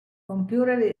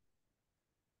Computer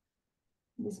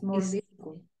is more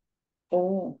difficult.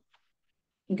 Oh,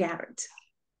 got it.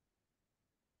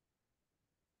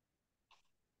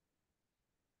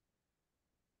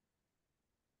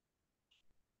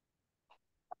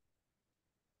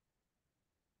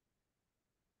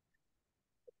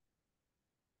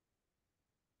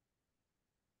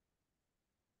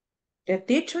 The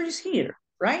teacher is here,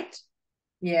 right?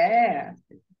 Yeah,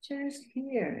 the teacher is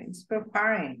here. It's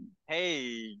preparing.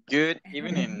 Hey, good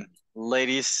evening,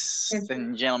 ladies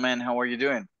and gentlemen. How are you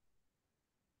doing?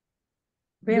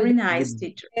 Very nice,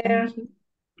 teacher. Thank you.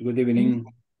 Good evening.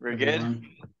 We're good. everyone.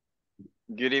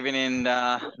 Good evening,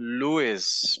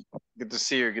 Louis. Good to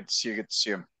see you. Good to see you. Good to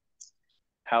see you.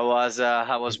 How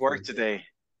was work today?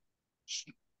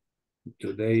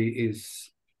 Today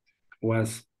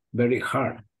was very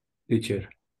hard, teacher,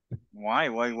 Why?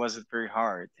 Why was it very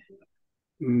hard?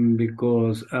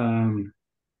 because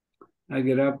I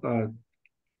get up at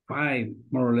 5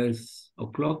 more or less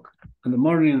o'clock in the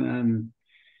morning, and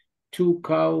 2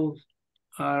 cows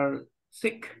are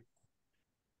sick.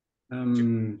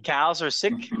 Cows are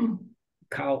sick?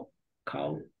 Cow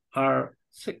are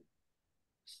sick.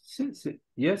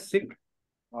 Yes, sick.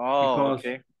 Oh,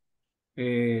 Because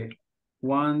okay.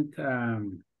 want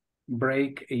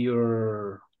break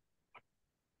your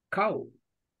cow.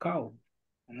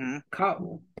 Mm-hmm.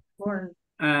 Cow. Or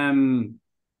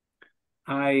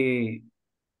I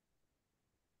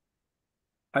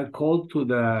called to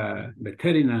the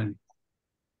veterinarian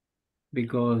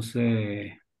because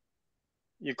You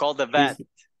called the vet.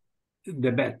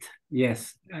 the vet.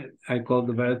 Yes, I called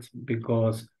the vet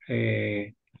because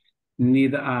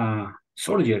need a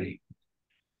surgery,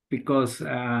 because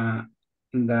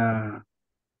the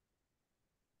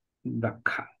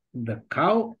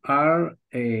cow are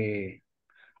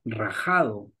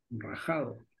rajado.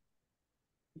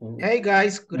 Hey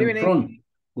guys, good evening. Front.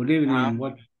 Good evening.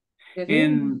 Wow. good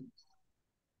evening.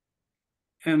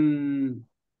 And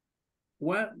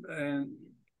what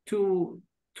two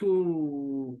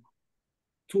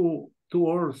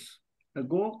hours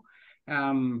ago,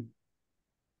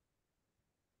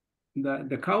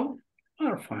 the cow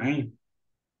are fine.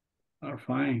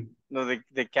 No,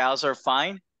 the cows are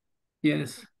fine.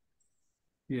 Yes.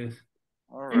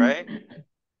 All right.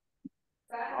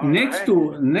 All Next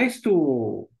right.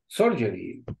 to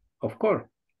surgery, of course.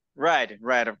 Right,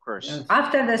 of course. Yes.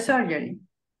 After the surgery.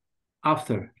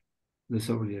 After the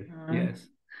surgery, yes.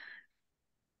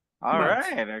 All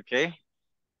right, okay.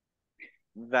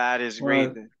 That is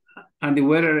great. And the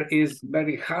weather is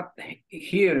very hot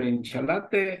here in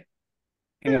Chalate.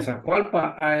 In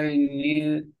Zacualpa, I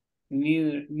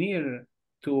near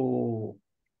to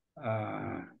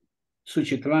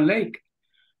Suchitlan Lake.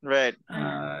 Right.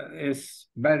 It's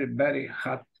very, very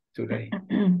hot today.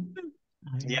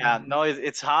 Yeah, no,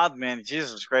 it's hot, man.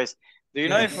 Jesus Christ. Do you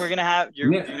know if Yes. we're gonna have do you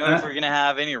know if we're gonna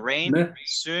have any rain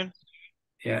soon?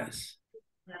 Yes.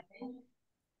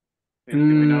 Do we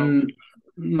know?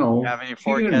 No. Do you have any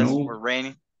forecast for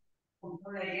raining?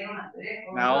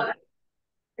 No?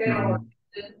 No.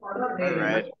 All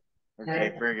right. Okay,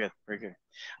 very good. All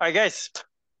right, guys.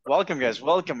 Welcome, guys.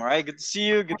 Welcome. All right. Good to see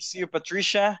you. Good to see you,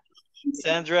 Patricia,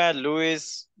 Sandra,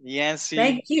 Luis, Yancy.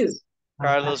 Thank you.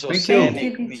 Carlos, Thank Jose,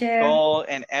 you. Nicole,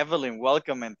 and Evelyn.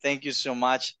 Welcome, and thank you so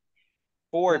much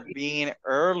for being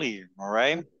early. All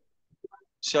right.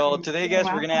 So today, guys,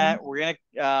 we're gonna have why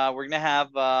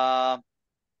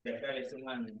is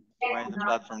the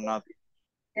platform not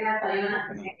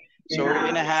opening? So we're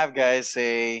gonna have, guys,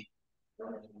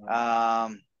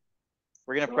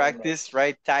 we're gonna practice,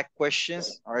 right, tag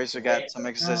questions. All right, so got some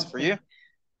exercise for you.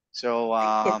 So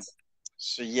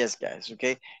so yes, guys.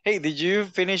 Okay. Hey, did you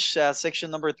finish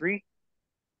section number 3?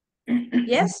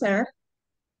 Yes, sir.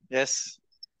 Yes.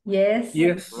 Yes.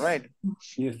 Right.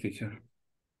 Yes, teacher.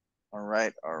 All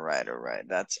right.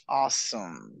 That's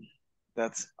awesome.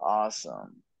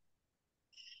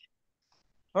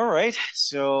 All right.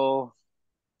 So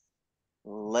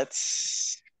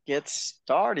let's get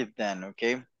started then,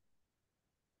 okay?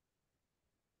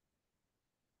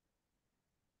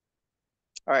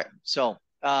 All right. So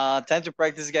time to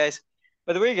practice, guys.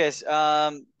 By the way, guys,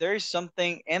 there is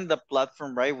something in the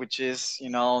platform, right, which is,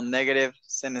 negative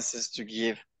sentences to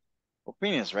give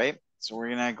opinions, right? So we're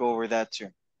gonna go over that too,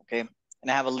 okay?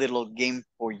 And I have a little game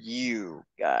for you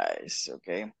guys,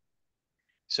 okay?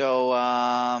 So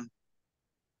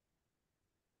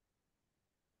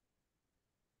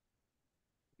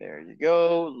there you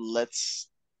go. Let's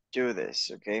do this,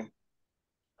 okay?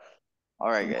 All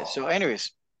right, guys. So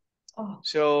anyways,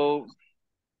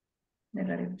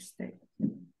 Negative state.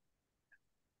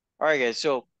 all right, guys.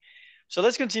 So So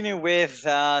let's continue with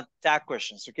tag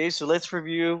questions. Okay, so let's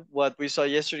review what we saw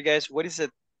yesterday, guys. What is a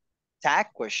tag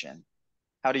question?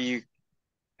 How do you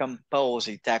compose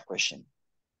a tag question?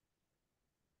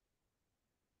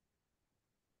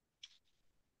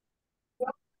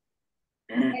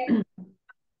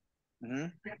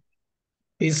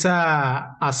 It's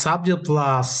a subject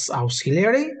plus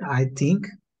auxiliary, I think.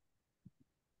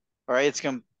 All right, it's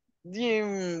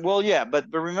well, yeah, but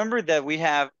remember that we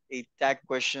have a tag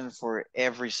question for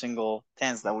every single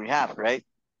tense that we have, right?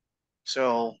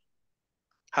 So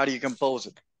how do you compose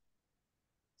it?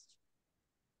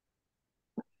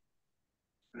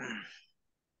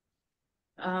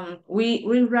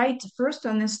 We write first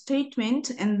on a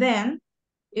statement, and then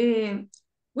we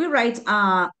write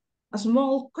a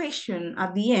small question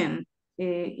at the end.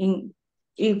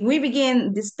 If we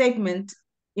begin the statement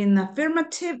in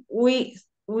affirmative, we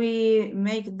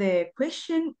make the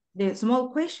small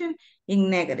question in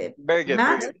negative. Very good.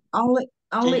 Not very good.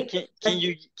 only. Can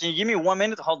you give me 1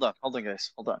 minute? Hold on,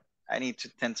 guys. Hold on. I need to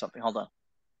tend something. Hold on.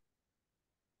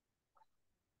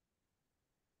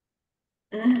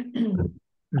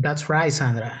 That's right,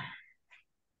 Sandra.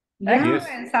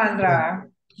 Excellent, Sandra.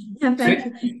 Yeah,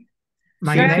 thank you.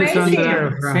 My You're native amazing.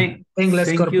 speaker from English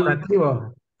thank you.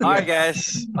 Corporativo. All right,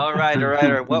 guys. All right.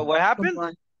 What happened?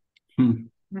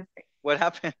 What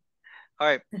happened? All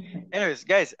right. Anyways,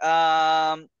 guys,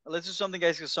 let's do something,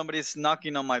 guys, because somebody's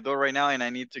knocking on my door right now, and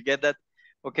I need to get that.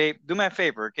 Okay, do me a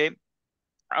favor, okay?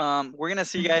 We're gonna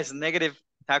see, guys, negative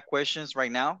tag questions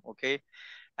right now. Okay,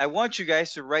 I want you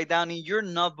guys to write down in your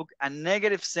notebook a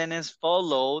negative sentence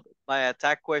followed by a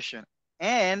tag question,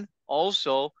 and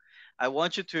also I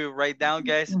want you to write down,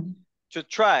 guys, to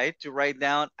try to write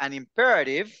down an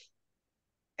imperative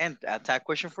and a tag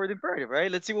question for the imperative.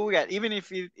 Right? Let's see what we got. Even if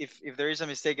there is a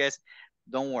mistake, guys,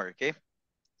 don't worry. Okay.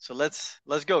 So let's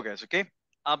go, guys. Okay.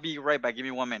 I'll be right back. Give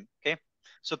me 1 minute. Okay.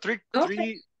 So three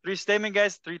statements,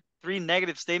 guys. Three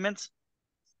negative statements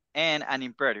and an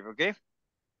imperative. Okay.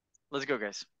 Let's go,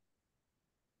 guys.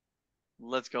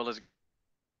 Let's go.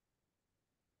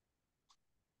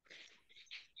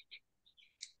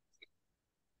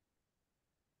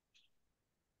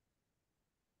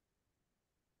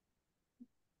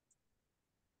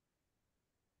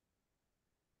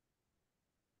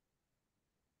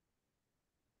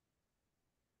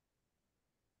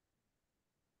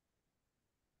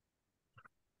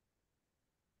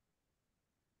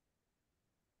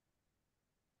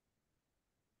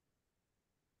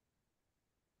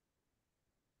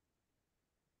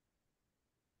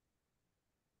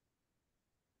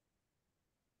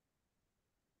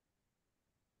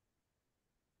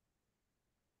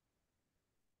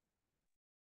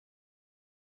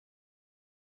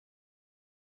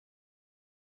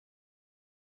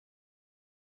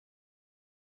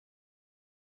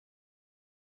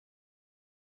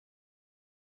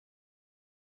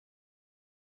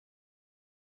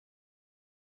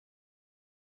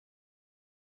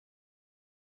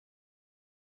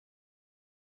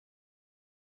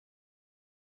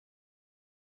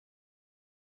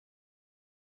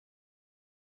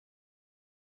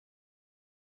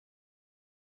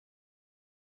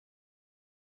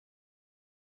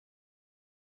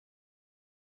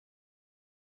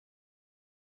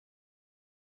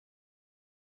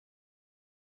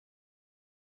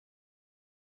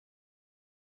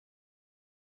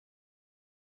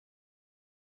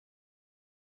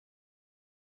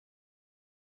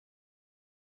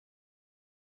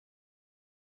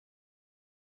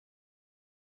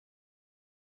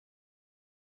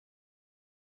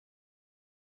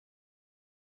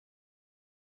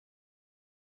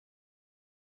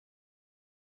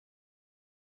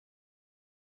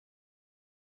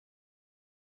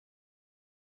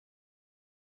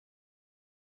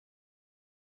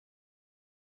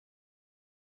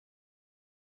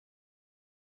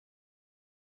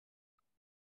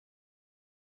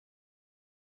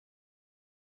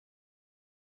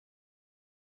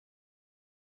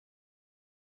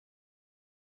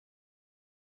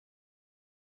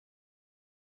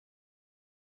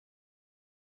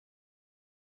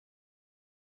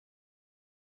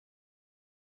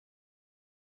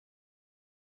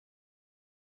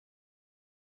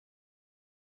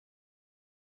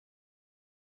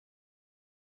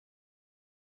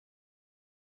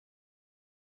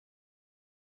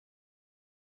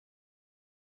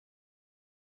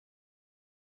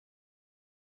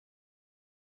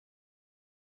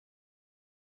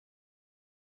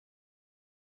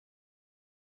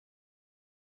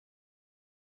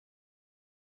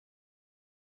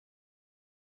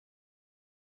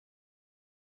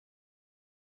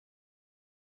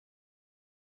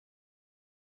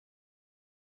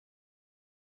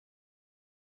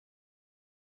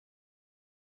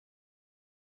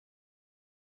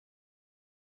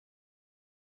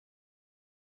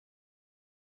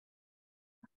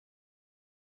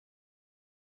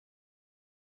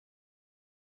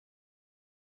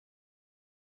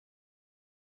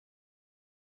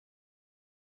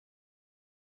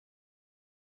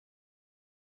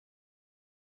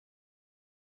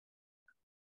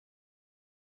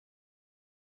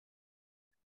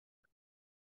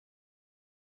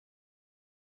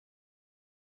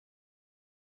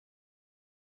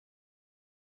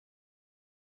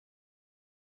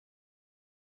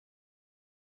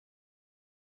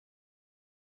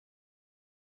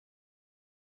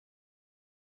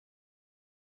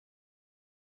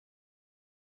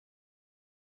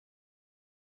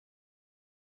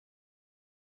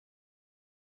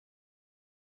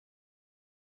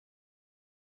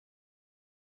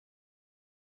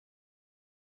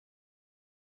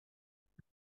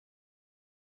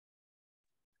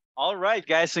 All right,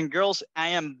 guys and girls, I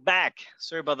am back.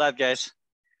 Sorry about that, guys.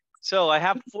 So I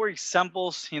have 4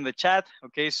 examples in the chat.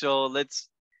 Okay, so let's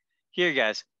hear,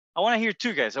 guys. I want to hear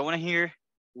 2, guys. I want to hear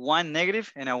 1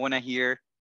 negative, and I want to hear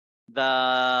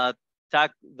the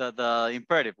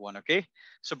imperative one. Okay.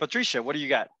 So Patricia, what do you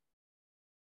got?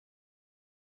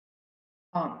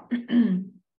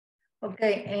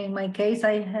 Okay, in my case,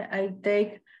 I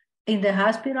take in the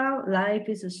hospital, life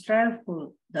is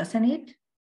stressful, doesn't it?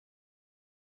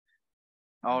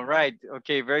 All right.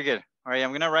 Okay, very good. All right,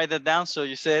 I'm gonna write that down. So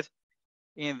you said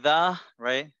in the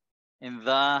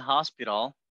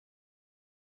hospital,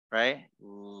 right?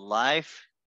 Life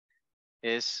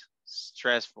is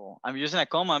stressful. I'm using a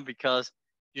comma because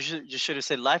you should have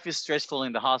said life is stressful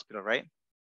in the hospital, right?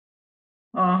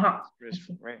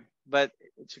 Stressful, right? But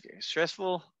it's okay.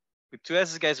 Stressful with 2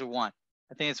 S's, guys, or 1.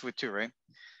 I think it's with 2, right?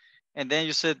 And then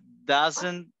you said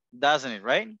doesn't it,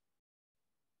 right?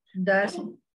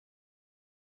 Doesn't.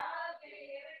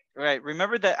 Right.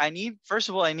 Remember that first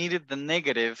of all, I needed the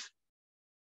negative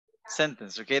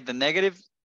sentence, okay? The negative,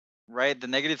 right? The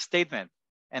negative statement.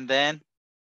 And then,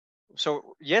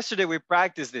 so yesterday we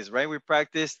practiced this, right? We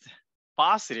practiced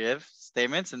positive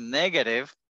statements and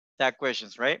negative tag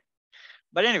questions, right?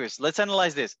 But anyways, let's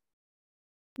analyze this.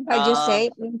 But you say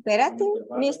imperative,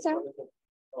 mister?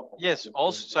 Yes,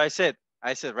 also, so I said,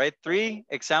 right? 3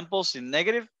 examples in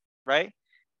negative, right?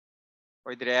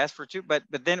 Or did I ask for 2? But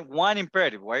then 1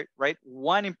 imperative, right?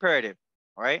 1 imperative,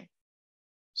 all right?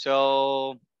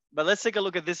 So, but let's take a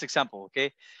look at this example,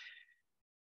 okay?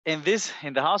 In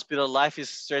the hospital, life is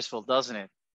stressful, doesn't it?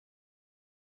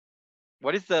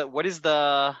 What is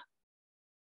the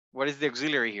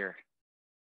auxiliary here?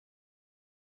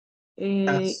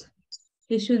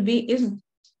 It should be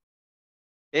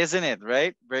Isn't it,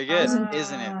 right? Very good,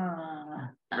 isn't it?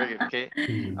 Very good, okay.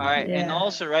 All right, Yeah. and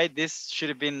also, right, this should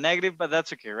have been negative, but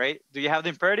that's okay, right? Do you have the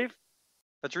imperative,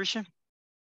 Patricia?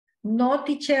 No,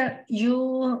 teacher,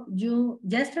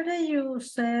 yesterday you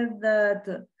said that.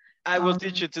 I will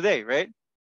teach you today, right?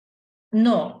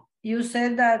 No, you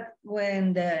said that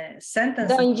when the sentence.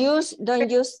 Don't use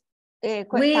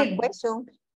We- question.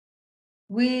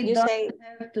 We You don't say-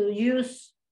 have to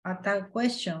use a tag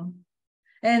question.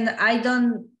 And I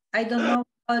don't know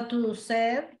how to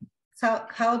say,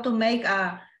 how to make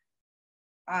a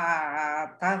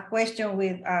tag question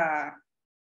with a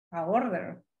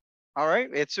order. All right,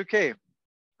 it's okay.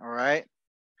 All right.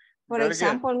 For Very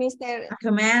example, mister, a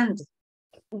command.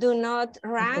 do not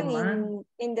run command.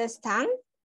 in the stand.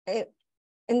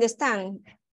 In the stand,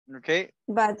 good. Okay.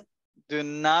 but Do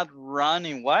not run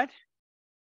in what?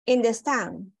 in the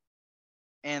stand.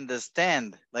 In the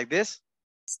stand, like this?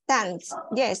 Stands,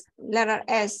 yes, letter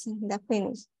S, the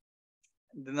finish.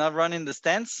 Do not run in the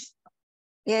stands?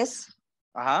 Yes,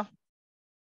 Uh-huh.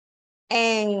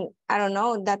 and I don't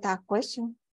know, that's a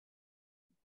question.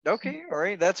 Okay, all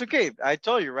right, that's okay. I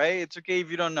told you, right? It's okay if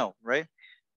you don't know, right?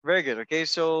 Very good, okay.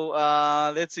 So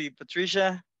let's see,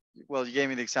 Patricia. Well, you gave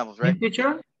me the examples, right?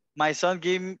 Teacher? My son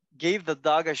gave the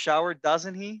dog a shower,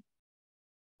 doesn't he?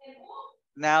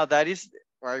 Now that is,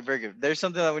 all right, very good. There's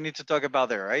something that we need to talk about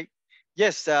there, right?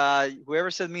 Yes,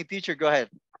 whoever said me teacher, go ahead.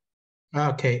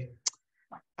 Okay.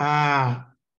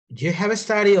 You have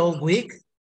studied all week,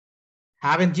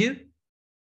 haven't you?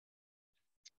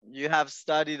 You have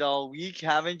studied all week,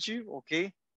 haven't you?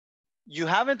 Okay. You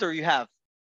haven't or you have?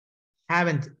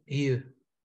 Haven't you?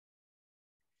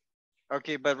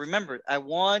 Okay, but remember,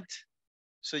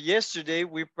 so yesterday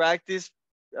we practiced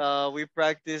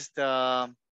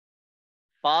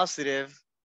positive,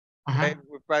 right?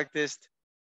 We practiced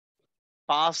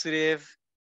positive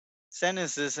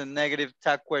sentences and negative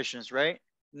tag questions, right?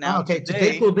 Now Okay,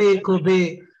 today could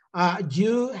be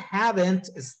you haven't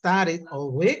studied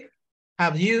all week,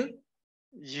 have you?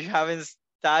 You haven't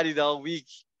studied all week,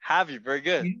 have you? Very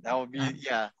good. That would be,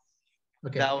 yeah.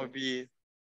 Okay. That would be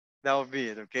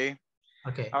it, okay?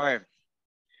 Okay. All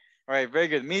right, very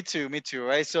good. Me too,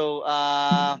 right? So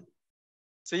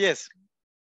so yes.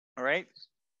 All right.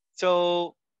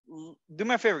 So do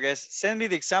me a favor, guys. Send me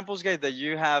the examples, guys, that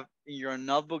you have in your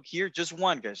notebook here. Just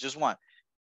one, guys, just one,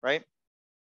 right?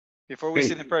 Before we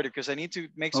see the imperative, because I need to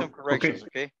make some corrections,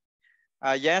 okay?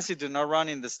 Yancy, do not run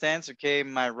in the stands, okay?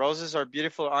 My roses are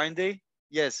beautiful, aren't they?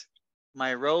 Yes,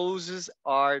 my roses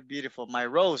are beautiful. My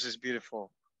rose is beautiful.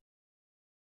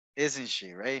 Isn't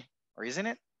she, right? Or isn't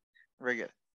it? Very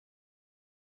good.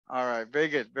 All right, very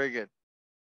good, very good.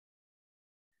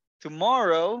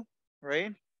 Tomorrow,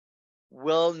 right?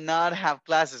 Will not have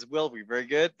classes, will we? Very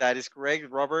good. That is correct.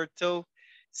 Roberto,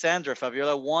 Sandra,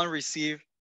 Fabiola won't receive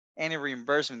any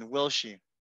reimbursement, will she?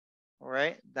 All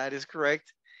right, that is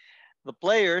correct. The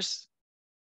players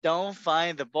don't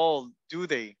find the ball, do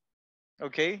they?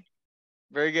 Okay,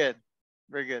 very good,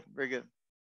 very good, very good.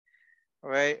 All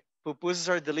right, pupusas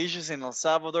are delicious in El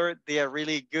Salvador. They are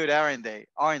really good, aren't they?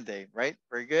 Aren't they? Right,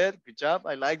 very good, good job.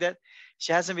 I like that.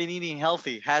 She hasn't been eating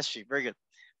healthy, has she? Very good.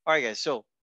 All right, guys, so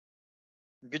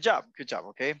good job,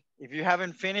 okay? If you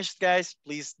haven't finished, guys,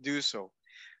 please do so.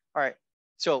 All right,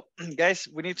 so guys,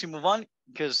 we need to move on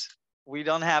because we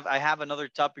don't have, I have another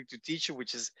topic to teach you,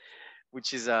 which is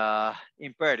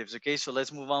imperatives, okay? So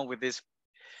let's move on with this,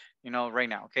 right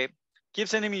now, okay? Keep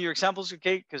sending me your examples,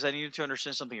 okay? Because I need you to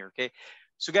understand something here, okay?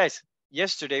 So guys,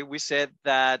 yesterday we said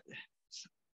that,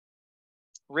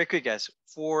 real quick, guys,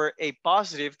 for a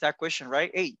positive tag question,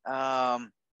 right? Hey,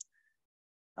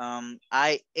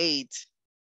 I ate,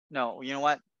 no, you know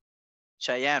what?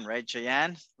 Cheyenne, right?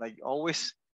 Cheyenne, like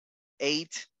always,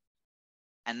 ate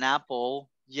an apple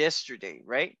yesterday,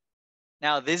 right?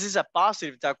 Now, this is a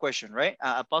positive tag question, right?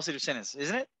 A positive sentence,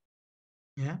 isn't it?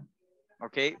 Yeah.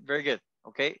 Okay, very good.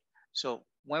 Okay, so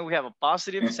when we have a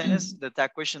positive sentence, the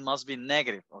tag question must be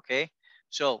negative, okay?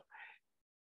 So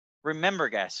remember,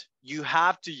 guys, you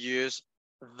have to use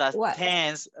the What?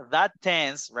 tense, that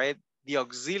tense, right? The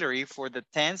auxiliary for the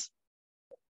tense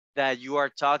that you are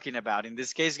talking about. In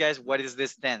this case, guys, what is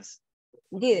this tense?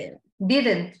 Didn't.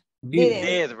 Didn't.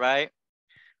 Did, right?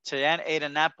 Cheyenne ate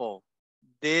an apple.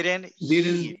 Didn't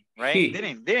he, right?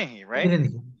 Didn't he, right?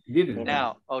 Didn't.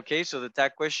 Now, okay, so the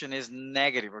tag question is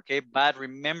negative, okay? But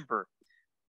remember,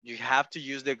 you have to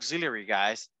use the auxiliary,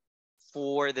 guys,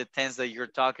 for the tense that you're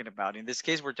talking about. In this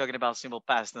case, we're talking about simple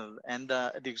past, and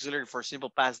the auxiliary for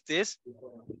simple past is,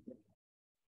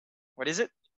 what is it?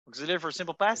 Auxiliary for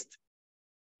simple past?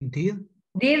 Did.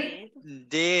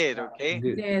 Did, okay?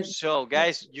 Did. So,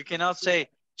 guys, you cannot say,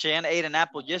 Cheyenne ate an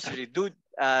apple yesterday. Dude,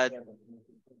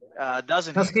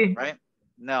 doesn't Does he, he? right?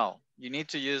 No, you need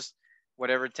to use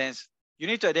whatever tense. You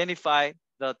need to identify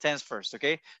the tense first,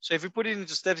 okay? So if we put it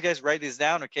into steps, guys, write this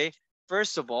down, okay?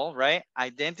 First of all, right,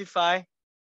 identify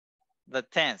the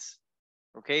tense,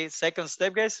 okay? Second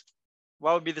step, guys,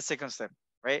 what would be the second step,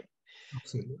 right?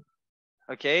 Absolutely.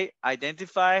 Okay,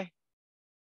 identify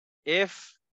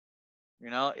if,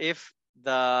 if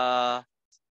the,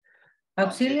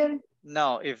 Auxiliary.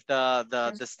 no, if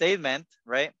the statement,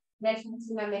 right, is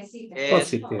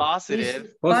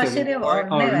positive Positive or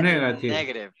or negative.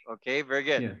 negative, okay, very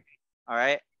good. Yeah. All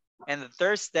right, and the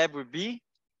third step would be,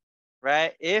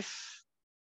 right, if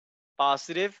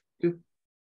positive,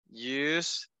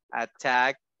 use a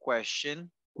tag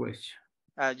question.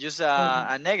 Use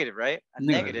a negative, right? A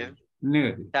negative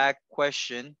tag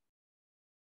question,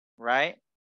 right?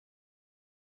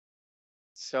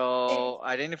 So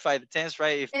identify the tense,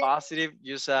 right? If positive,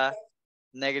 use a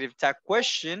negative tag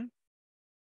question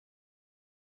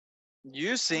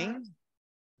using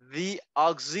the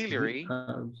auxiliary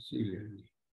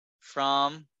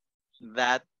from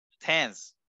that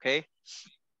tense, okay?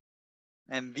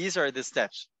 And these are the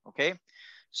steps, okay?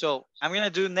 So I'm gonna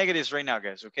do negatives right now,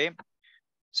 guys, okay?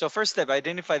 So first step,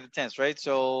 identify the tense, right?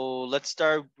 So let's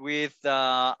start with,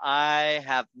 I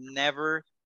have never,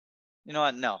 you know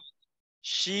what, no.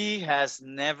 She has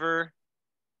never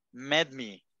met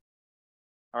me.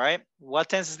 All right, what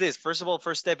tense is this? First of all,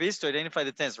 first step is to identify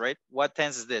the tense, right? What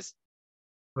tense is this?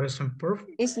 Present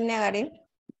perfect. It's negative.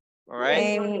 All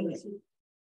right.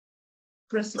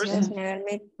 Present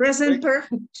Present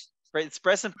perfect. It's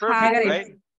present perfect,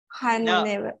 right? Now,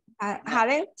 Never,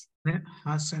 haven't.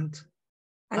 Hasn't.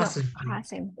 No,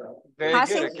 hasn't. Very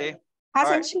good, okay.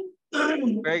 Hasn't she?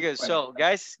 Very good. So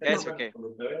guys, okay.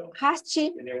 Has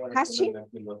she? Has she?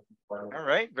 All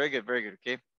right, very good,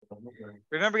 okay.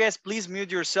 Remember, guys, please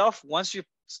mute yourself. Once you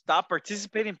stop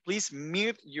participating, please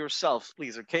mute yourself,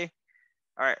 please, okay?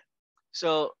 All right.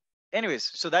 So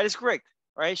anyways, so that is correct,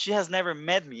 right? She has never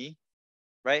met me,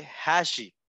 right? Has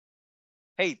she?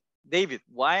 Hey, David,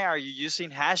 why are you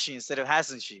using has she instead of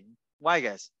hasn't she? Why,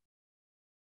 guys?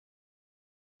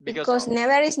 Because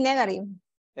never is negative.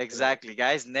 Exactly,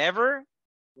 guys. Never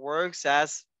works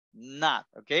as not,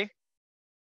 okay?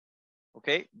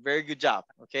 Okay, very good job.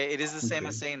 Okay, it is the same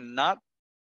as saying not,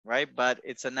 right? But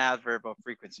it's an adverb of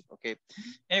frequency, okay?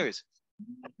 Anyways,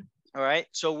 all right,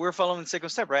 so we're following the second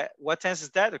step, right? What tense is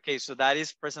that? Okay, so that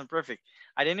is present perfect.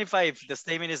 Identify if the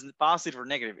statement is positive or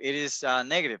negative. It is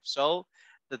negative, so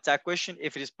the tag question,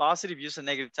 if it is positive, use a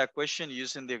negative tag question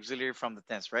using the auxiliary from the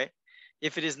tense, right?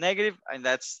 If it is negative, and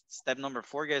that's step number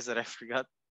 4, guys, that I forgot,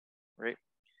 right?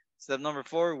 Step number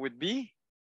 4 would be,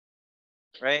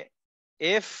 right?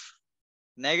 If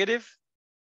negative,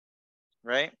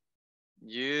 right?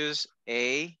 Use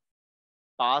a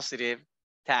positive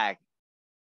tag.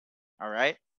 All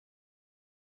right.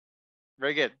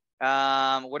 Very good.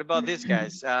 What about this,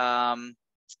 guys?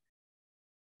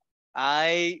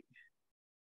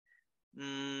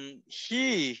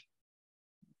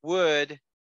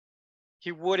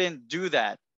 He wouldn't do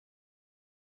that.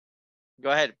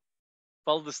 Go ahead.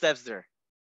 Follow the steps there.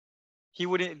 He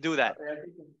wouldn't do that.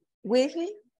 Will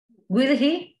he? Will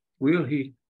he? Will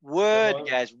he? Would,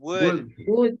 guys, would.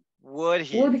 Would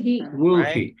he? Would he? Will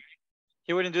right? he?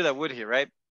 He wouldn't do that, would he, right?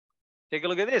 Take a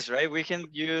look at this, right? We can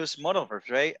use modal verbs,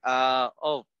 right?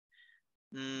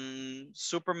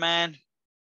 Superman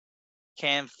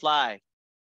can fly.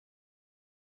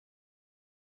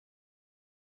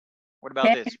 What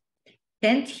about this?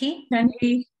 Can't he? Can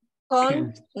he?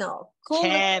 No.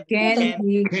 Can't Can.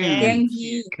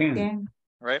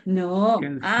 right? No.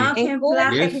 Can Ah, he? can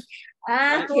fly. Yes.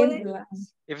 Ah, can fly.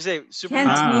 If you say Superman,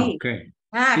 Can't he? Okay.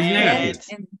 Ah, It's negative.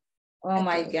 can't. Oh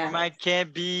my God. Superman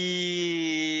can't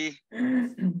be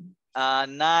a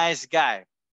nice guy.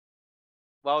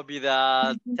 What would be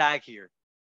the tag here?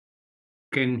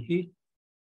 Can he?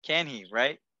 Can he,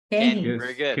 right? Can he? Yes,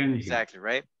 Very good. can he? Exactly,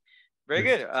 right? Very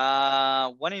Yes. good.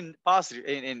 One in positive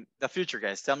in the future,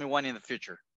 guys. Tell me one in the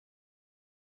future.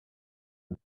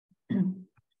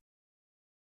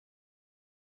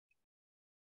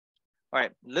 All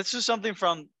right, let's do something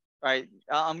from. All right,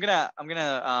 I'm gonna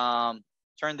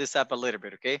turn this up a little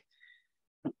bit, okay?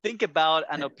 Think about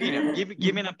an opinion.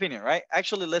 Give me an opinion, right?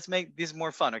 Actually, let's make this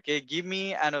more fun, okay? Give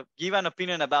an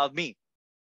opinion about me.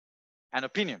 An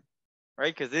opinion,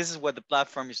 right? Because this is what the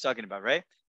platform is talking about, right?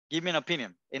 Give me an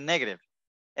opinion in negative,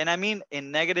 and I mean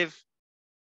in a negative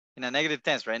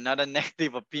tense, right? Not a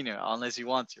negative opinion, unless you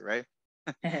want to, right?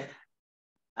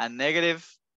 A negative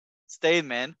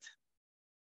statement.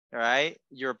 All right,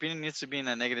 your opinion needs to be in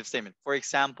a negative statement. For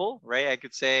example, right, I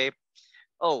could say,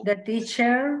 oh, the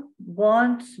teacher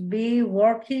won't be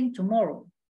working tomorrow.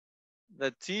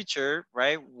 The teacher,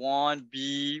 right, won't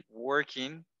be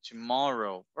working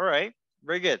tomorrow. All right,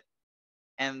 very good.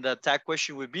 And the tag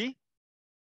question would be?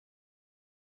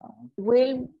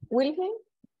 Will he?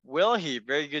 Will he?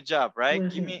 Very good job, right?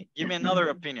 Give me another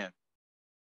opinion.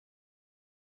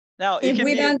 Now, If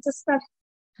we don't stop.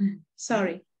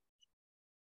 Sorry.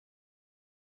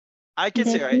 I can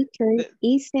The say, right? teacher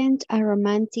isn't a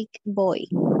romantic boy.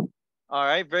 All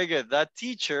right, very good. That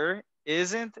teacher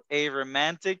isn't a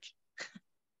romantic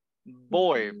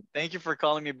boy. Thank you for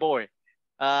calling me boy.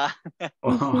 All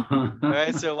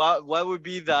right, so what would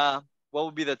be the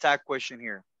tag question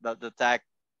here? The tag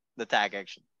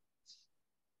action.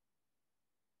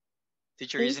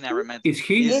 Teacher isn't a romantic. Is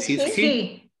he?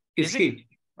 Is he?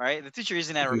 Right? The teacher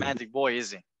isn't a romantic boy,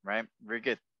 is he? Right? Very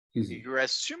good. You're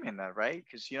assuming that, right?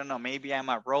 Because you don't know. Maybe I'm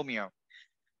a Romeo.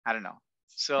 I don't know.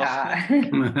 So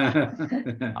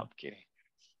I'm kidding.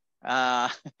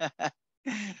 But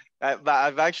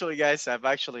I've actually,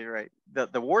 right.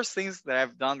 The worst things that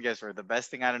I've done, guys, or the best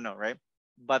thing, I don't know, right?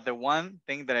 But the one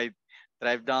thing that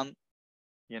I've done,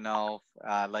 you know,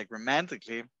 like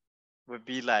romantically, would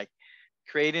be like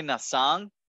creating a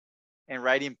song and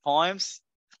writing poems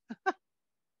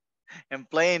and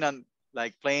playing it,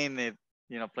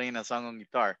 you know, playing a song on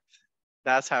guitar.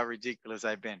 That's how ridiculous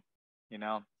I've been, you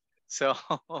know. So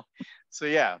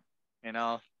yeah, you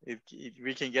know,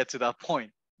 we can get to that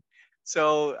point.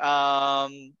 So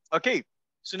okay,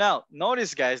 so now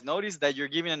notice, guys, that you're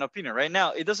giving an opinion right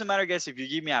now. It doesn't matter, guys, if you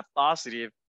give me a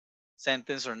positive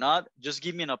sentence or not. Just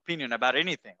give me an opinion about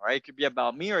anything, right? It could be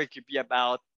about me or it could be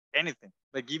about anything,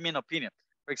 but give me an opinion.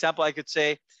 For example, I could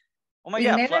say, oh my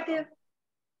God, negative.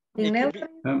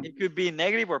 It could be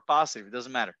negative or positive. It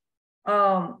doesn't matter.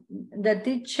 The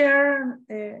teacher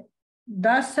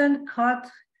doesn't cut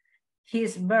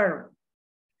his bird.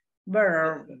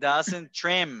 Doesn't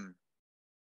trim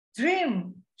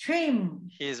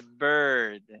his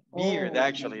beard,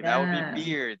 actually. That would be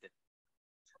beard.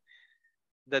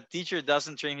 The teacher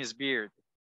doesn't trim his beard.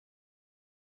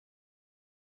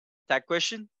 That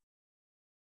question?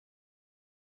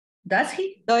 Does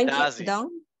he? Does he?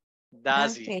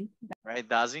 Okay. Right,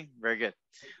 does he? Very good.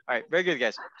 All right, very good,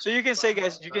 guys. So you can say,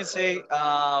 guys,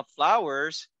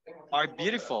 flowers are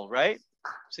beautiful, right?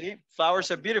 See,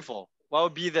 flowers are beautiful. What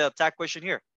would be the tag question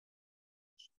here?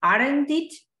 Aren't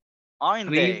it?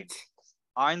 Aren't they?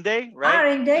 Aren't they? Right?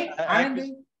 Aren't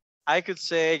they? I could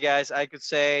say, guys,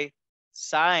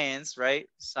 science, right?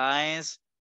 Science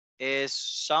is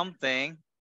something.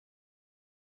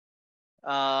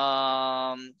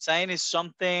 Science is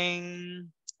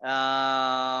something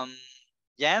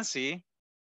Yancy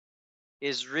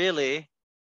is really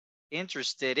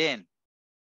interested in.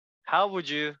 How would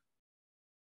you?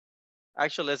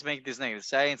 Actually, let's make this negative.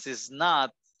 Science is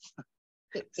not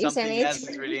something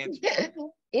Yancy is really interested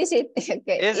in. Is it?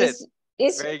 Okay. Is it?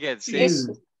 Is Very good. See? is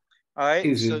All right.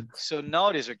 Easy. So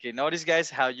notice, okay, notice guys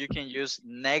how you can use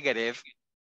negative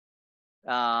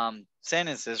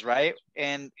sentences, right?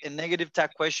 And negative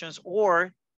tag questions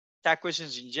or tag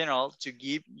questions in general to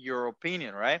give your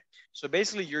opinion, right? So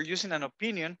basically you're using an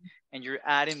opinion and you're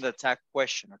adding the tag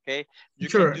question, okay? You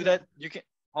Sure. can do that. You can,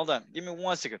 hold on, give me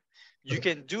 1 second. You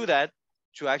can do that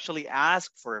to actually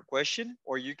ask for a question,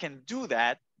 or you can do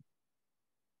that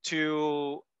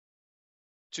to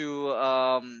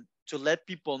let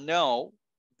people know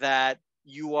that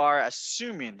you are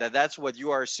assuming that that's what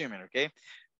you are assuming, okay?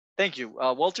 Thank you.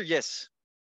 Walter, yes.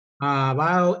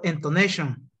 About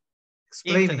intonation.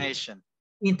 Explaining. Intonation.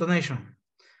 Intonation.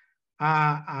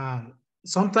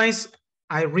 Sometimes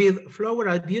I read flowers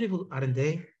are beautiful, aren't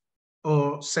they?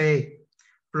 Or say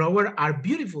flowers are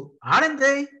beautiful, aren't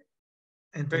they?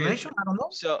 Intonation, I don't know.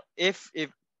 So if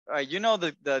you know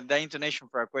the intonation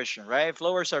for a question, right?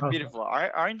 Flowers are Okay. beautiful,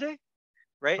 aren't they?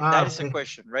 Right? That is a Okay.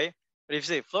 question, right? But if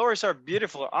you say flowers are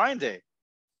beautiful, aren't they?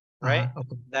 Right?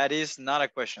 Okay. That is not a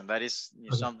question. That is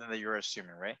something that you're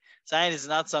assuming, right? Science is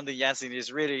not something Yancy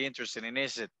is really interested in,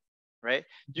 is it? Right?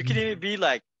 You can even be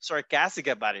like sarcastic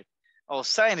about it. Oh,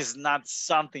 science is not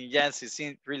something Yancy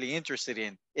is really interested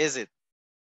in, is it?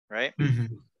 Right?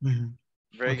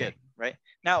 Very good, right?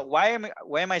 Now, why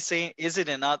am I saying is it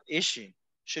and not is she?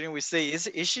 Shouldn't we say is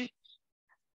she?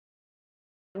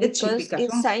 because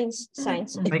it's science.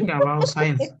 Thinking about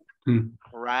science.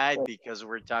 Right, because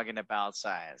we're talking about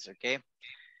science, okay?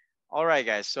 All right,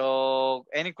 guys. So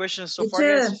any questions so far,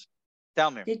 guys?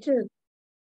 Tell me. Teacher.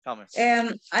 Tell me.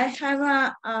 I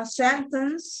have a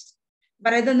sentence,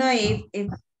 but I don't know if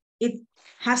it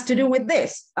has to do with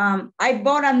this. I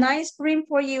bought an ice cream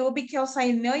for you because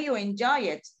I know you enjoy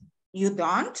it. You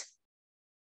don't?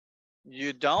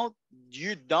 You don't?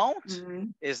 You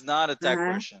don't is not a tag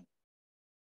question.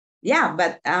 Yeah,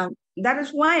 but that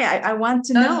is why I want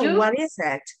to Don't know you? what is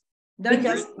it? Don't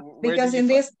Because you? because in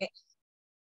this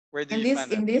where did you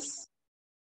find that?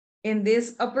 in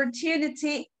this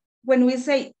opportunity, when we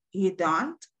say you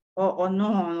don't or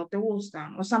no te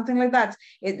gustan or something like that,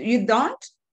 you don't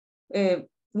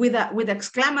with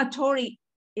exclamatory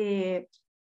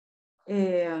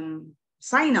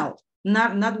signal,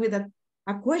 not with a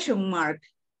question mark.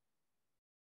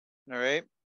 All right.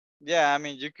 Yeah, I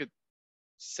mean you could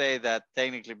say that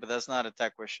technically, but that's not a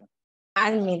tag question.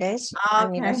 Admires.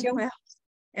 Okay. Well,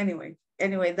 anyway,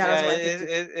 that's what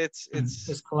it's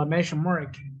exclamation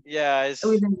mark. Yeah, it's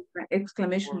with an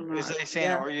exclamation mark. It's like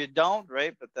saying or you don't,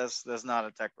 right? But that's not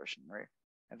a tag question, right?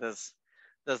 And that's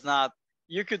not.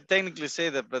 You could technically say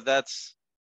that, but that's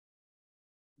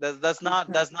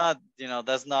not that's not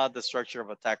the structure of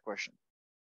a tag question.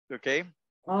 Okay.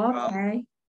 Okay.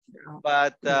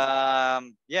 But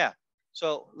yeah.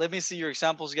 So let me see your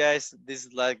examples, guys. This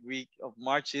is like week of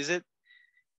March, is it?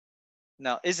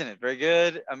 No, isn't it? Very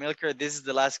good. Amilcar, this is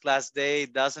the last class day,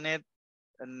 doesn't it?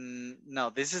 No,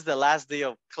 this is the last day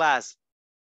of class,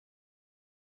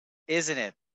 isn't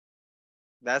it?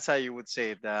 That's how you would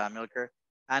say it, Amilcar.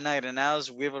 Anna Granados,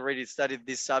 we've already studied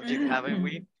this subject, haven't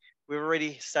we? We've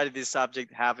already studied this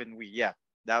subject, haven't we? Yeah,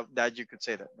 that you could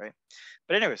say that, right?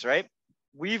 But anyways, right?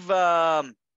 We've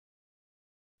all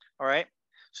right.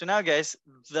 So now, guys,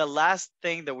 the last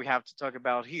thing that we have to talk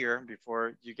about here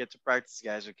before you get to practice,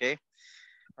 guys, okay?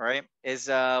 All right, is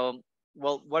well,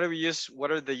 what are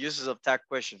the uses of tag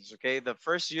questions? Okay, the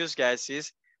first use, guys,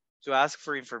 is to ask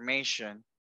for information,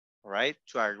 all right,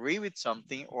 to agree with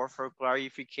something or for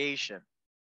clarification.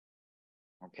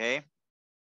 Okay,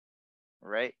 all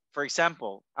right. For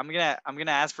example, I'm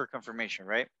gonna ask for confirmation,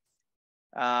 right?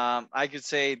 I could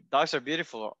say dogs are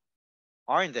beautiful,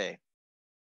 aren't they?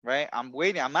 Right? I'm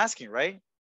waiting. I'm asking, right?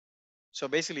 So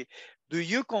basically, do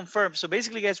you confirm? So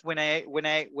basically, guys, when I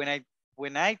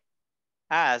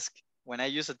ask, when I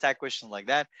use a tag question like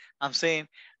that, I'm saying,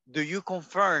 do you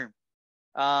confirm,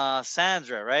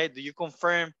 Sandra, right? Do you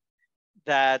confirm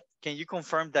that, can you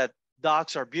confirm that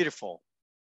dogs are beautiful?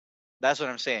 That's what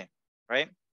I'm saying,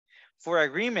 right? For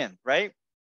agreement, right?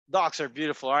 Dogs are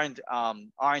beautiful, aren't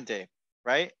they?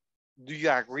 Right? Do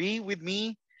you agree with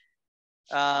me,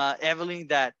 Evelyn,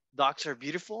 that dogs are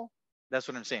beautiful? That's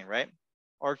what I'm saying, right?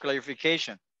 Or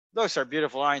clarification, dogs are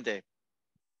beautiful, aren't they?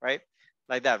 Right?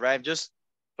 Like that, right? I'm just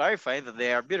clarifying that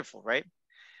they are beautiful, right?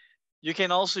 You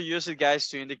can also use it, guys,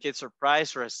 to indicate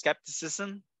surprise or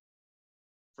skepticism.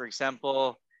 For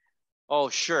example, oh,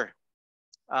 sure.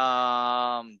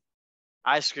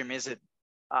 Ice cream isn't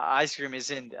ice cream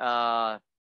isn't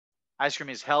ice cream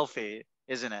is healthy,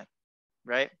 isn't it?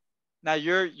 Right? Now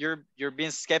you're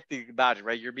being skeptic about it,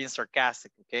 right? You're being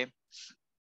sarcastic, okay?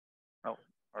 Oh,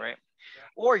 all right.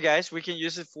 Or guys, we can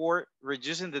use it for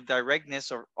reducing the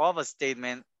directness of a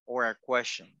statement or a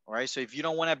question. All right. So if you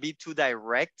don't want to be too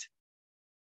direct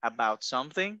about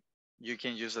something, you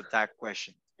can use a tag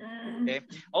question. Okay.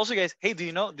 Also, guys, hey, do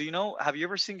you know, have you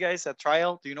ever seen, guys, a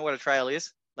trial? Do you know what a trial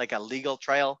is? Like a legal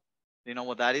trial? Do you know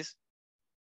what that is?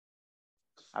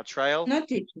 A trial? No,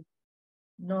 teacher.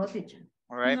 No, teacher.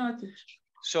 All right. No, teacher.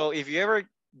 So if you ever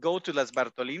go to Las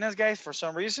Bartolinas, guys, for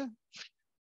some reason,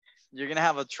 you're going to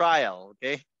have a trial,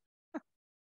 okay?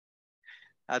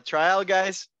 A trial,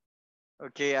 guys.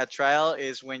 Okay, a trial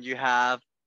is when you have,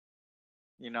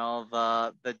 you know,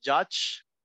 the judge.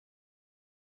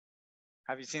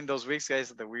 Have you seen those wigs, guys?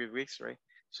 The weird wigs, right?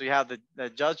 So you have the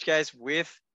judge, guys,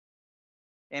 with,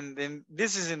 and then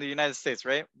this is in the United States,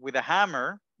 right? With a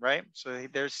hammer, right? So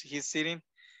he's sitting,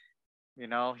 you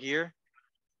know, here,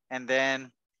 and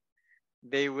then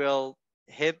they will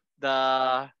hit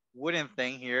the wooden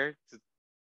thing here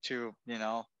to you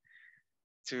know,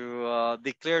 to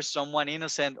declare someone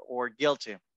innocent or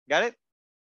guilty. Got it?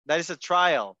 That is a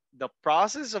trial. The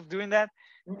process of doing that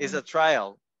is a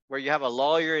trial where you have a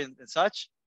lawyer and such.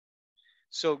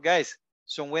 So guys,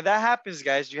 so when that happens,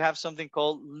 guys, you have something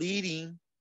called leading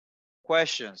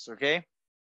questions, okay?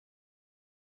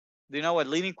 Do you know what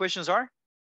leading questions are?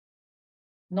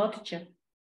 No, teacher.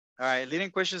 All right, leading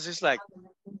questions is like,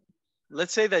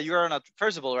 let's say that you are on a,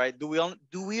 first of all, right? Do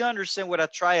we understand what a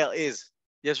trial is?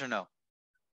 Yes or no?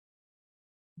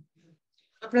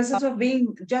 The process of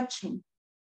being judging.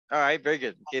 All right, very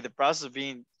good. Okay, the process of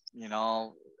being, you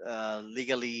know,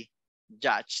 legally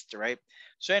judged, right?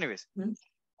 So anyways,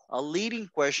 a leading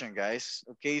question, guys,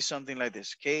 okay, something like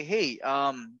this. Okay, hey,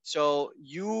 so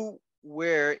you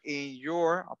were in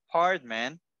your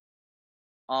apartment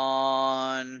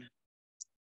on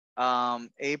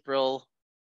April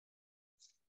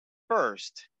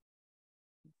 1st.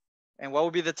 And what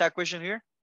would be the tag question here?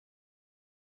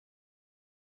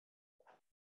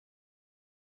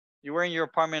 You were in your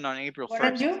apartment on April 1st.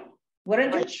 Weren't you?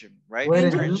 Weren't you? Right?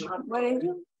 Weren't you? Weren't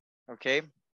you? Okay.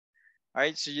 All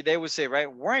right. So they would say,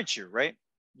 right? Weren't you? Right?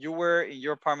 You were in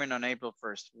your apartment on April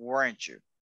 1st. Weren't you?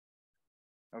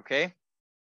 Okay.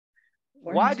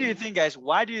 Why do you think, guys?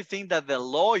 Why do you think that the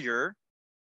lawyer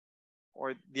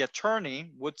or the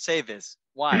attorney would say this?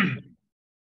 Why?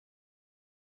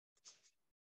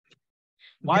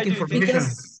 Why Get do you think?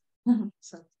 information.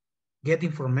 Sorry. Get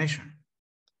information.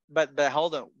 But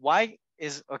hold on. Why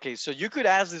is okay? So you could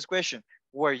ask this question: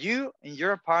 were you in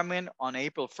your apartment on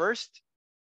April 1st?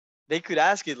 They could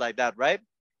ask it like that, right?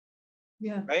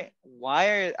 Yeah. Right?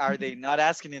 Why are they not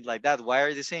asking it like that? Why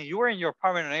are they saying you were in your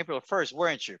apartment on April 1st,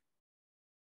 weren't you?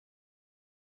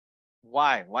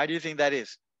 Why? Why do you think that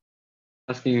is?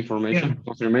 Asking information,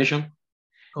 confirmation.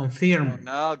 Confirm.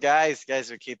 No, guys,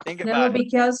 okay, think No, about it.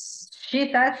 because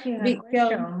She's asking a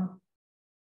question.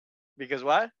 Because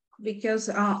what? Because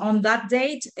on that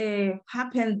date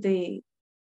happened the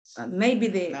maybe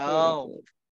the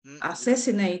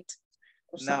assassinate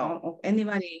of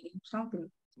anybody,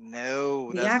 something.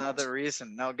 No, The that's act. not the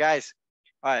reason. No, guys.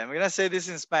 All right, I'm gonna say this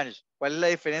in Spanish. ¿Cuál es la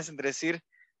diferencia entre decir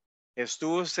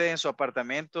estuvo usted en su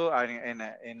apartamento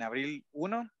en abril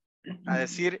 1 a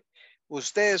decir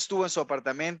usted estuvo en su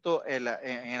apartamento en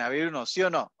abril 1, sí o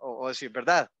no? O decir,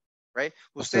 ¿verdad? Right?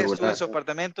 Usted estuvo en su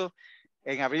apartamento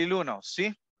en abril 1,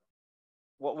 ¿sí?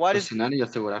 What is? Cuestionar y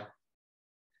asegurar.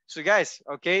 So guys,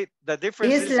 okay, the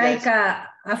difference is like guys, a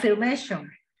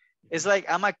affirmation. It's like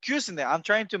I'm accusing them. I'm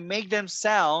trying to make them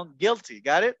sound guilty.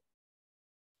 Got it?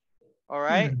 All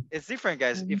right. It's different,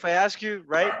 guys. If I ask you,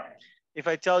 right? If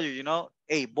I tell you, you know,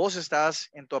 hey, vos estás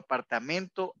en tu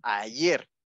apartamento ayer,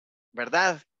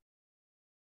 ¿verdad?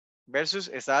 Versus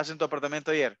estabas en tu apartamento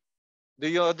ayer. Do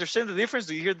you understand the difference?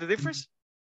 Do you hear the difference?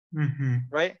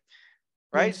 Right?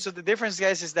 Right? Yes. So the difference,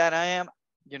 guys, is that I am,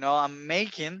 you know, I'm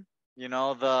making, you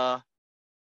know,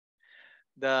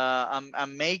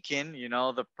 I'm making, you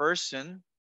know, the person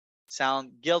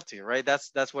sound guilty, right?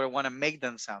 That's what I want to make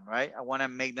them sound, right? I want to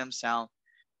make them sound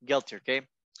guilty, okay?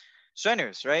 So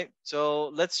anyways, right? So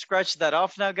let's scratch that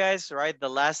off now, guys, right? The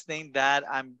last thing that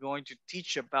I'm going to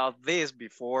teach about this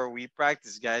before we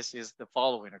practice, guys, is the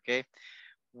following, okay?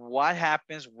 What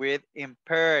happens with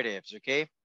imperatives, okay?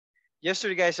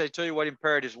 Yesterday, guys, I told you what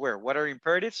imperatives were. What are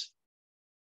imperatives?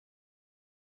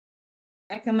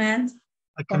 A command.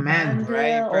 A command.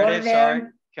 Right, imperatives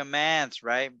are commands,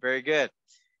 right? Very good.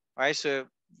 All right, so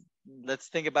let's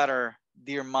think about our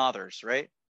dear mothers, right?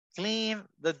 Clean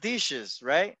the dishes,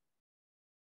 right?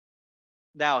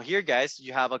 Now here, guys,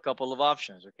 you have a couple of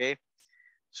options, okay?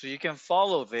 So you can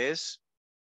follow this.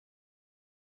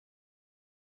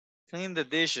 Clean the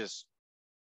dishes.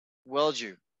 Will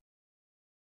you?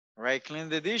 right? Clean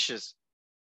the dishes,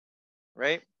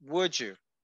 right? Would you,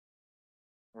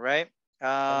 right?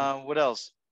 What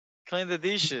else? Clean the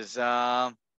dishes.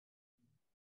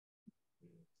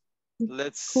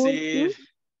 Let's see.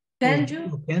 Can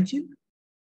you? Can't you?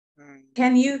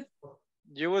 Can you?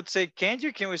 You would say, can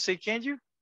you? Can we say, can you?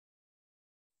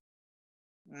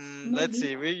 Let's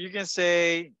see. You can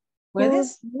say,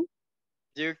 ¿Puedes?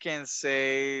 you can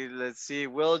say, let's see,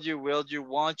 will you,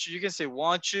 want you? You can say,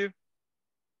 want you.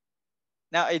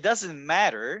 Now, it doesn't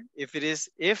matter if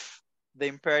the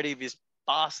imperative is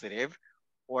positive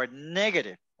or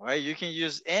negative, right? You can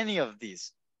use any of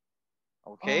these,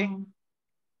 okay?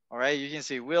 All right, you can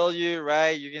say, will you,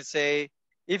 right? You can say,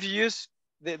 if you use,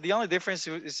 the only difference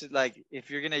is like, if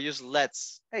you're gonna use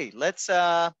let's, hey, let's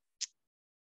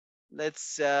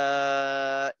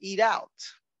eat out,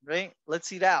 right?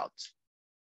 Let's eat out.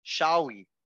 Shall we?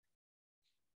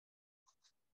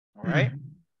 All right.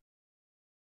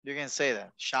 You can say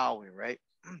that. Shall we, right?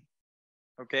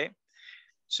 Okay.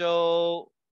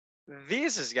 So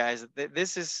this is, guys,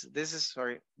 this is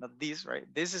sorry, not these, right?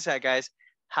 This is guys,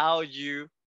 how you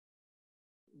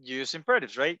use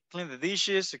imperatives, right? Clean the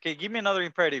dishes. Okay, give me another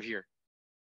imperative here.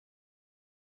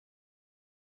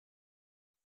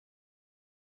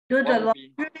 Do the What would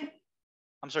be- laundry.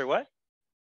 I'm sorry, what?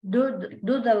 Do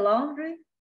the laundry.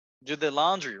 Do the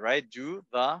laundry, right? Do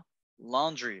the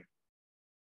laundry.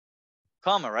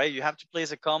 Comma, right? You have to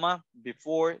place a comma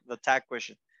before the tag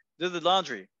question. Do the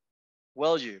laundry.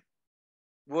 Will you?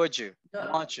 Would you?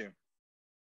 Want you?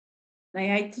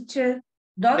 May I, teacher?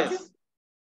 Don't Yes. you?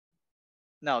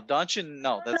 No, don't you?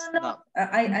 No, that's not.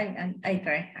 I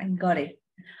try. I got it.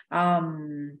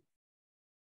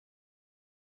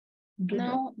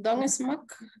 No, don't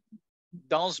smoke.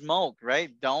 Don't smoke,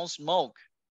 right? Don't smoke.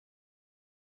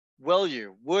 Will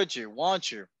you? Would you?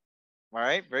 Want you? All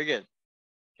right, very good.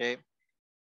 Okay.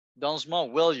 Don't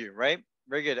smoke. Will you? Right?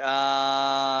 Very good.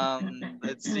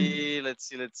 Let's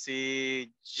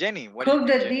see. Jenny, what do you Cook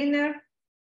think, the Jenny? dinner.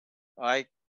 I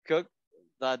cook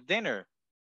the dinner,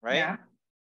 right? Yeah.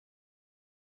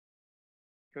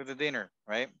 Cook the dinner,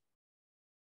 right?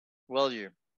 Will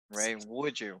you? Right?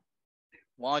 Would you?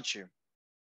 Want you?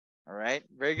 All right.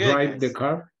 Very good. Drive guys. the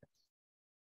car.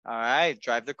 All right.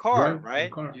 Drive the car, Drive the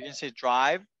right? car. You can say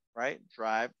drive, right?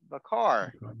 Drive the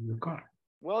car. Drive the car.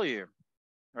 Will you?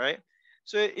 Right?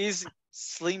 So it is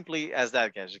simply as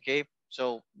that, guys. Okay.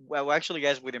 So, well, actually,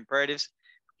 guys, with imperatives,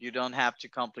 you don't have to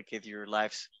complicate your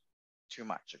lives too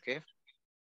much. Okay.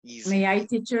 Easy. May I,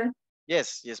 teacher?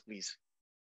 Yes. Yes, please.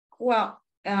 Well,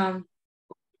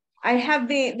 I have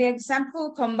the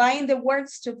example, combine the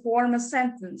words to form a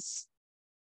sentence.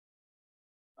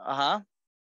 Uh-huh.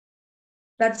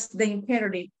 That's the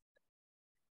imperative.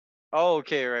 Oh,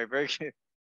 okay. Right. Very good.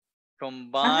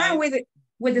 Combine.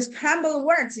 With the scrambled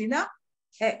words, you know?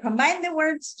 Combine the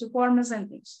words to form a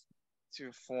sentence.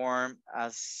 To form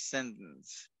a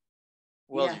sentence.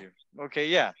 Will Yeah. you? Okay.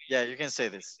 Yeah. Yeah. You can say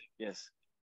this. Yes.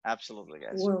 Absolutely,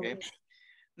 guys. Will. Okay.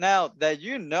 Now that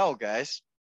you know, guys,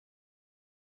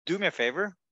 do me a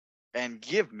favor and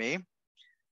give me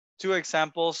 2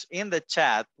 examples in the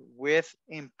chat with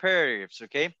imperatives,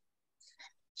 okay?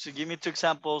 So give me 2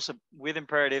 examples with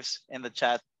imperatives in the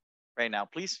chat right now,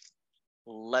 please.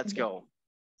 Let's go.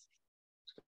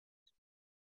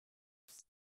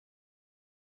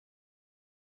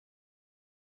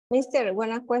 Mister,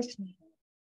 buena question.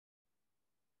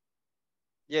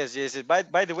 Yes.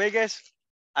 By the way, guys,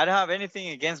 I don't have anything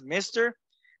against Mr.,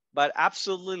 but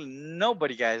absolutely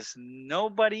nobody, guys,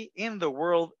 nobody in the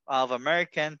world of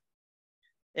American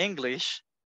English,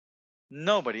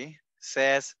 nobody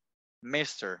says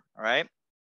Mr., all right?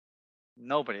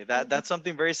 Nobody. That's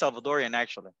something very Salvadorian,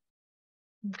 actually.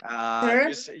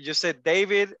 You said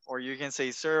David, or you can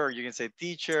say sir, or you can say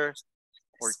teacher,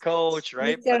 or coach,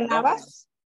 right? Mr. Navas?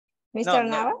 Mr.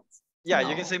 Navas? Yeah, no.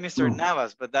 you can say Mr.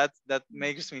 Navas, but that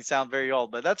makes me sound very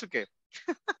old, but that's okay.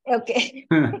 Okay.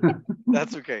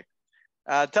 That's okay.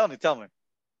 Tell me.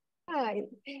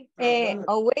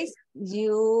 Always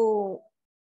you,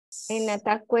 in a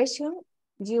tag question,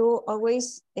 you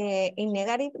always, in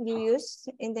negative, you use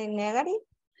in the negative?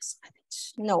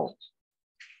 No.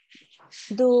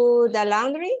 Do the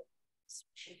laundry?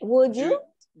 Would you?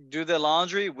 Do the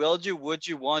laundry, will you, would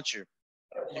you, want you?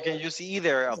 You can use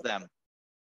either of them.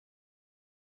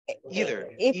 Either.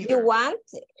 You want,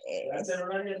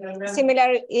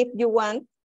 similar if you want,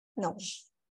 no.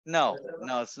 No,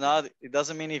 it's not. It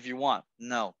doesn't mean if you want.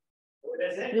 No.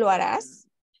 ¿Lo harás?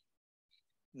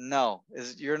 No,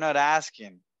 you're not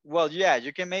asking. Well, yeah,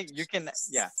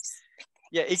 yeah.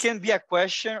 Yeah, it can be a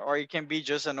question or it can be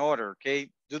just an order, okay?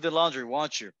 Do the laundry,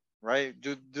 won't you? right?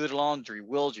 Do the laundry,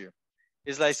 will you?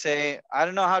 It's like saying, I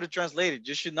don't know how to translate it.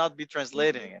 You should not be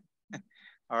translating it.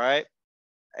 All right.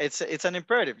 It's an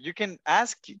imperative. You can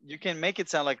ask, you can make it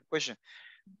sound like a question.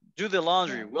 Do the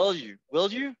laundry, will you?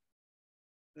 Will you?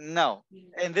 No.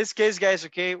 In this case, guys,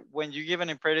 okay, when you give an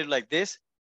imperative like this,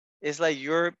 it's like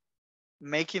you're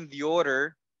making the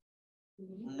order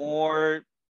more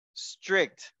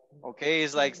strict. Okay,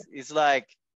 it's like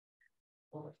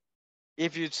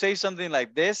if you say something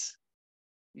like this,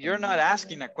 you're not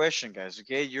asking a question, guys.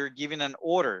 Okay, you're giving an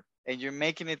order and you're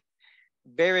making it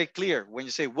very clear. When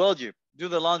you say will you do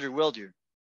the laundry, will you,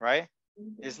 right?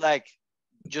 It's like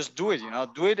just do it, you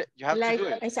know, do it. You have Like to do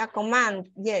it. it's a command,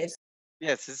 yes.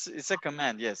 Yes, it's a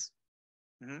command. Yes.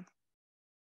 All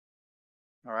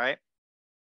right.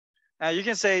 Now you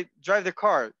can say drive the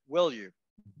car, will you,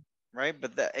 right?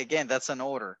 But again, that's an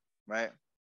order, right?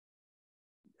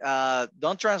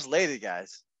 Don't translate it,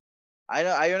 guys.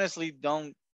 I honestly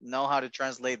don't know how to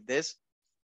translate this,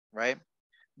 right?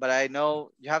 But I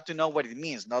know you have to know what it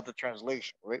means, not the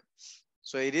translation, right?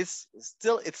 So it's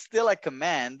still a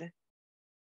command,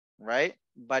 right?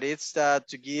 But it's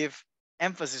to give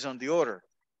emphasis on the order,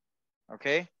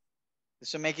 okay?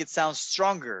 So make it sound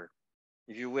stronger,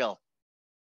 if you will.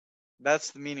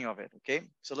 That's the meaning of it, okay?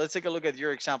 So let's take a look at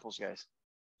your examples, guys.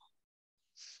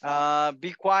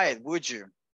 Be quiet, would you?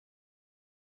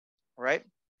 Right?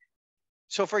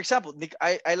 So for example,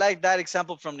 I like that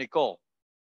example from Nicole,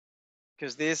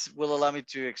 because this will allow me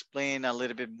to explain a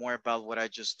little bit more about what I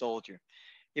just told you.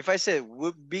 If I said,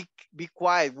 be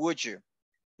quiet, would you?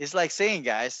 It's like saying,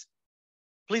 guys,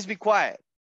 please be quiet,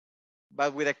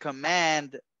 but with a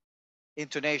command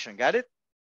intonation. Got it?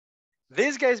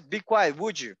 This, guys, be quiet,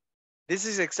 would you? This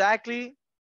is exactly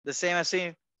the same as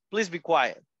saying, please be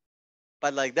quiet,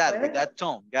 but like that, with that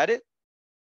tone. Got it?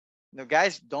 No,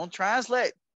 guys, don't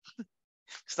translate.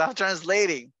 Stop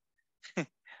translating.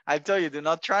 I tell you, do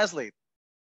not translate.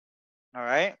 All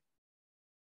right?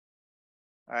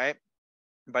 All right?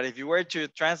 But if you were to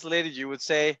translate it, you would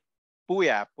say,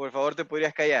 Puya, por favor, te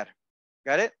podrías callar.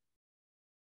 Got it?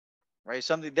 Right?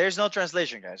 Something, there's no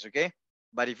translation, guys, okay?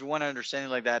 But if you want to understand it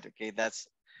like that, okay, that's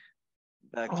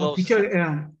the closest.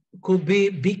 Teacher, could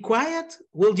be quiet,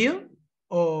 will you?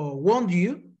 Or won't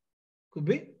you? Could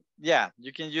be? Yeah,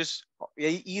 you can use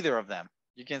either of them.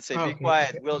 You can say, Okay, be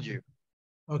quiet, okay, will okay. you?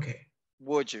 Okay.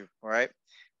 Would you? All right?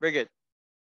 Very good.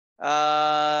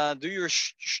 Do your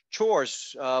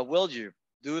chores, will you?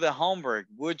 Do the homework,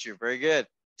 would you? Very good.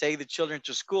 Take the children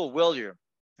to school, will you?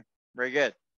 Very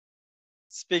good.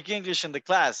 Speak English in the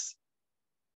class.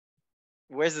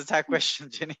 Where's the tag question,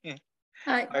 Jenny?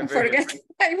 I forget.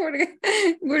 I forget.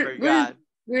 Will you?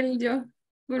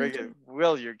 Very good.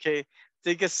 Will you? Okay.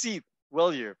 Take a seat,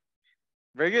 will you?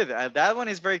 Very good. That one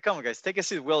is very common, guys. Take a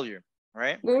seat, will you?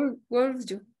 Right? Will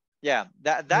you? Yeah.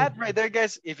 That right there,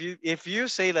 guys. If you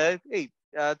say that, hey,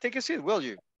 take a seat, will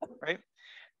you? Right?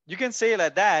 You can say it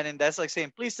like that, and that's like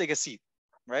saying, please take a seat.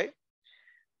 Right?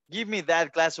 Give me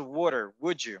that glass of water,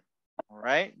 would you? All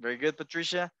right. Very good,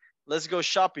 Patricia. Let's go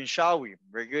shopping, shall we?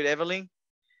 Very good, Evelyn.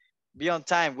 Be on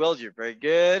time, will you? Very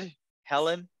good,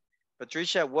 Helen.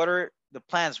 Patricia, what are the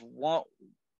plans?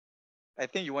 I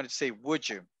think you wanted to say, would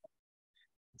you?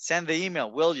 Send the email,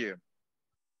 will you?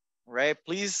 Right?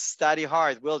 Please study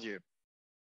hard, will you?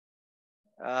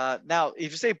 Now,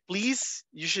 if you say please,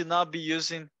 you should not be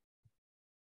using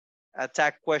a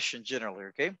tag question generally,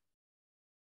 okay?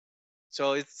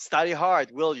 So it's study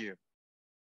hard, will you?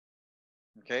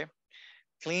 Okay.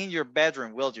 Clean your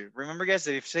bedroom, will you? Remember, guys,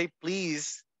 that if you say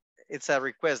please, it's a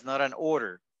request, not an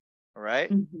order. All right.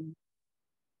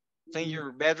 Clean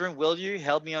your bedroom, will you?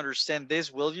 Help me understand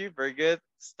this, will you? Very good.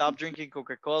 Stop drinking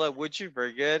Coca-Cola, would you?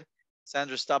 Very good.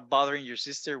 Sandra, stop bothering your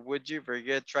sister, would you? Very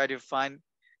good. Try to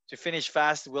finish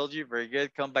fast, will you? Very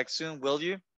good. Come back soon, will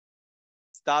you?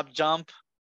 Stop jumping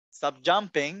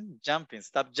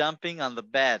on the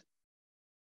bed.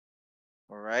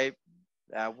 All right.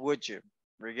 Would you?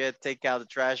 Very good. Take out the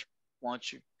trash,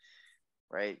 won't you?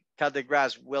 Right. Cut the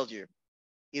grass, will you?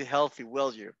 Eat healthy,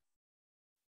 will you?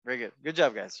 Very good. Good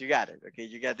job, guys. You got it. Okay,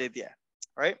 you got the idea.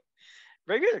 All right.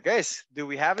 Very good, guys. Do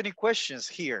we have any questions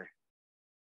here?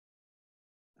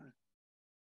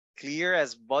 Clear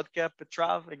as vodka,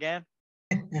 Petrov, again?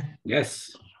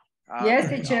 Yes. Yes,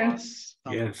 teacher.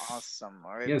 Awesome. Yes. Awesome.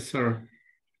 All right. Yes, sir.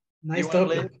 Nice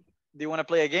topic. Do you want to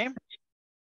play a game?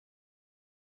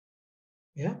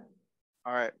 Yeah.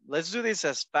 All right. Let's do this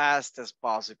as fast as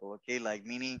possible. Okay. Like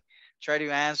meaning try to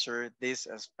answer this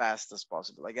as fast as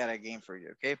possible. I got a game for you.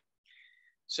 Okay.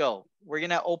 So we're going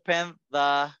to open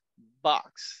the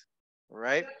box. All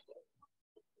right.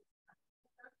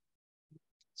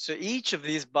 So each of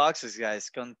these boxes, guys,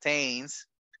 contains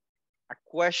a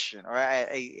question or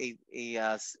a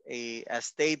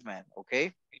statement,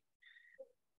 okay?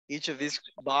 Each of these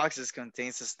boxes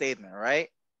contains a statement, right?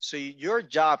 So your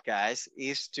job, guys,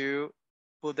 is to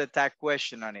put the tag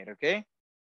question on it, okay?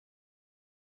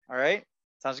 All right,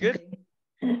 sounds good?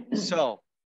 So, all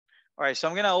right, so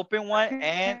I'm gonna open one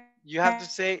and you have to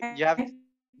say, you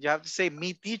have to say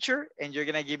me teacher and you're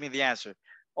gonna give me the answer.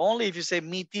 Only if you say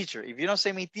me teacher. If you don't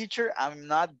say me teacher, I'm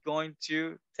not going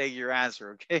to take your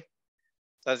answer, okay?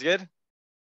 Sounds good?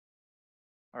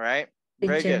 All right,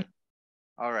 very good.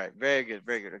 All right, very good,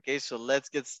 very good. Okay, so let's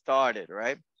get started,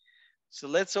 right? So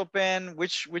let's open,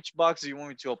 which box do you want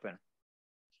me to open?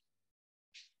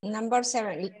 Number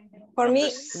 7. For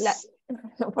me,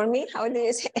 how do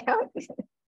you say?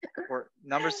 For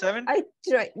number 7? I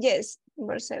try, yes,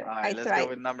 number 7. All right, let's go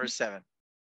with number 7.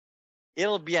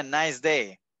 It'll be a nice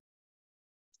day.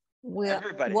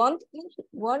 Everybody. Want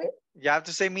it? You have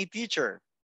to say me teacher.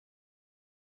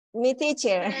 Me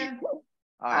teacher.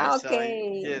 All right,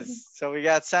 okay. So yes, so we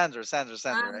got Sandra,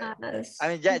 right? I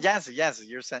mean, Jancy,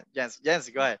 you're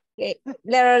Jancy, go ahead. Okay.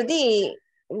 Letter D,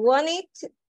 want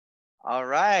it? All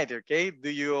right, okay.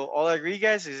 Do you all agree,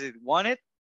 guys? Is it want it?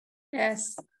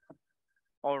 Yes.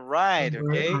 All right,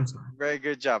 okay. Very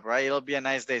good job, right? It'll be a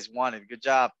nice day. Want it. Good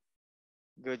job.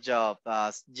 Good job.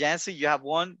 Jancy, you have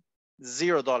won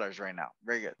 $0 right now.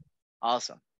 Very good.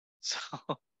 Awesome. So,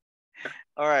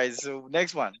 all right, so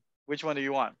next one. Which one do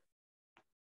you want?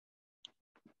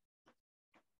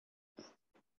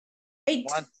 8.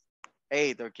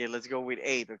 8, okay, let's go with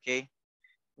 8, okay?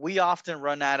 We often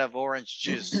run out of orange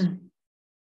juice.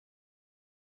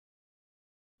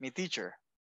 Me teacher.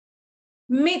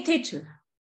 Me teacher.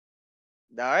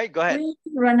 All right, go ahead. We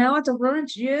run out of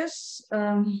orange juice.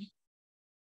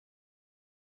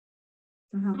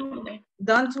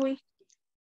 Don't we?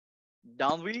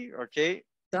 Don't we? Okay.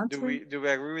 Do we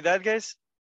agree with that, guys?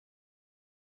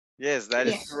 Yes, that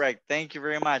is correct. Thank you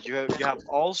very much. You have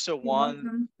also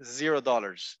won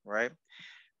 $0, right?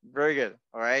 Very good.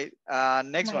 All right.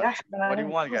 Next one. What do you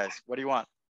want, guys? What do you want?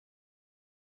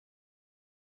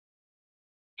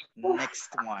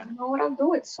 Next one. I don't want to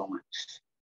do it so much.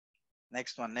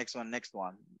 Next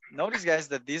one. Notice, guys,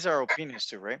 that these are opinions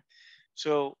too, right?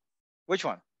 So, which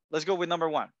one? Let's go with number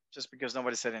 1, just because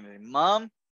nobody said anything. Mom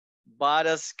bought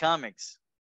us comics.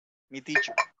 Me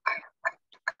teacher.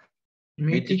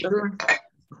 Me teacher.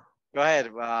 Go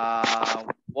ahead,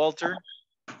 Walter.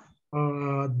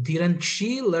 Didn't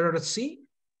she? Letter C.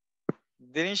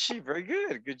 Didn't she? Very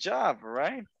good. Good job. All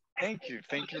right. Thank you.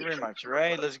 Thank you very much. All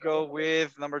right. Let's go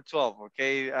with number 12.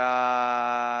 Okay.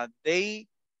 They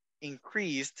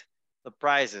increased the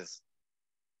prices.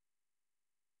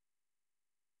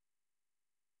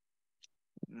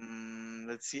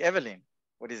 Let's see. Evelyn.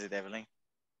 What is it, Evelyn?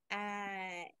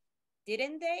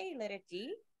 Didn't they? Letter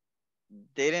G.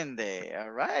 Didn't they?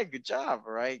 All right. Good job.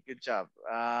 All right. Good job.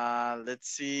 Let's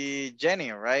see.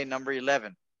 Jenny. All right. Number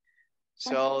 11.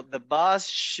 So the bus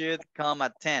should come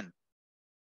at 10.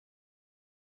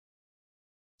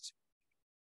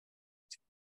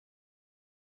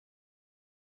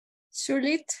 Shouldn't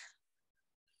it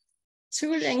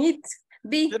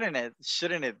be?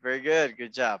 Shouldn't it? Very good.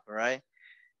 Good job. All right.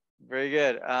 Very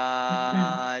good.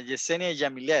 Yesenia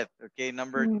Yamilet. Okay.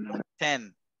 Number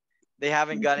 10. They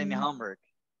haven't got any homework.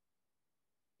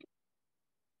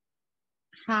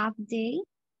 Have they?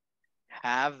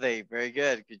 Have they? Very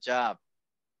good. Good job.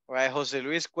 All right. Jose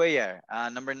Luis Cuellar.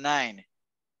 Number 9.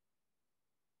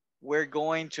 We're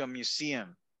going to a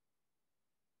museum.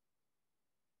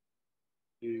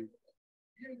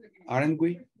 Aren't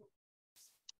we?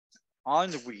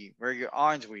 Aren't we? Very good.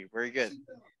 Aren't we? Very good.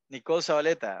 Nicole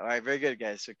Zabaleta. All right. Very good,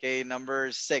 guys. Okay.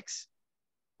 Number 6.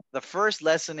 The first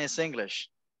lesson is English.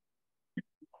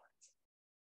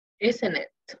 Isn't it?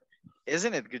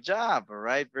 Isn't it? Good job. All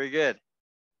right. Very good.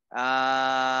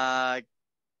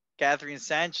 Catherine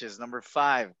Sanchez. Number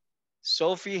 5.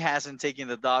 Sophie hasn't taken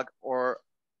the dog or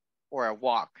a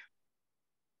walk.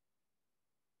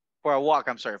 For a walk.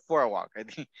 I'm sorry. For a walk. I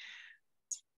think.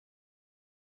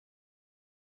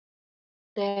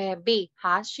 The B.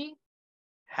 Has she?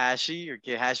 Has she?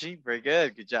 Okay. Has she? Very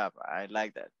good. Good job. I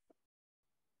like that.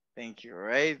 Thank you. All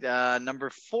right.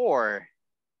 Number 4.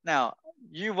 Now,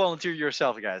 you volunteer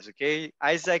yourself, guys, okay?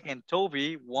 Isaac and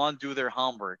Toby won't do their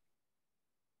homework.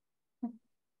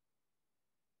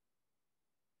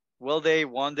 Will they?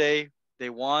 One day?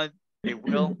 They won't? They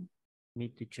will? Me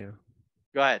teacher.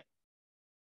 Go ahead.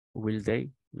 Will they?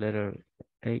 Letter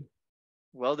A.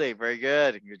 Will they? Very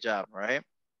good. Good job, all right?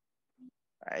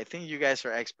 I think you guys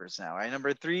are experts now, right?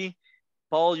 Number 3,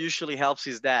 Paul usually helps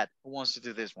his dad. Who wants to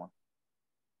do this one?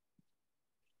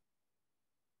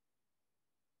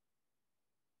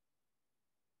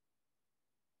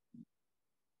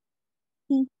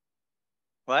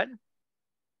 What?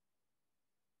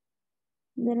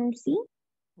 Letter C.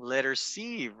 Letter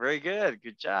C. Very good.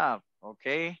 Good job.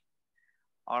 Okay.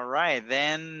 All right.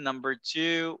 Then number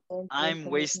 2, I'm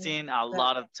wasting a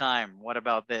lot of time. What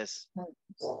about this?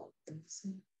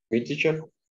 Me, teacher.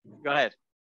 Go ahead.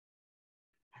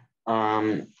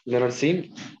 Letter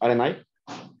C, aren't I?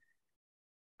 All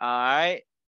right.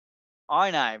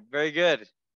 Aren't I? Very good.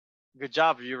 Good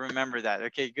job. You remember that.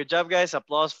 Okay. Good job, guys.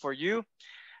 Applause for you.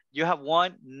 You have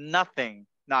won nothing.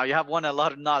 Now you have won a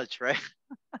lot of knowledge, right?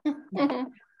 All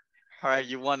right.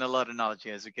 You won a lot of knowledge,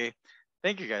 guys. Okay.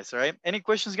 Thank you, guys. All right. Any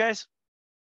questions, guys?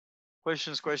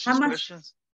 Questions.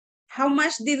 How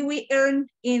much did we earn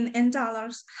in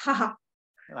dollars? How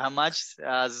much?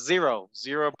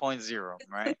 0.0,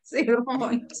 right? 0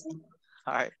 point.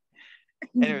 All right.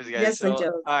 Anyways, guys. Just a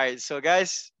joke. All right. So,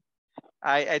 guys,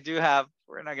 I do have.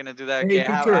 We're not gonna do that. Hey,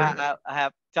 Okay. teacher. I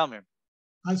have. Tell me.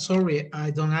 I'm sorry, I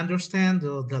don't understand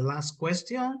the last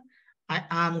question. I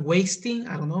am wasting,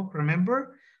 I don't know,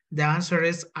 remember? The answer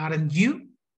is, aren't you?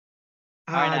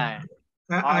 Aren't I?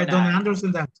 I don't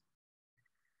understand that.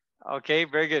 Okay,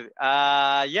 very good.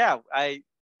 Yeah, I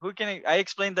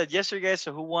explained that yesterday, guys.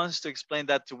 So who wants to explain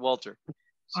that to Walter?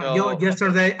 So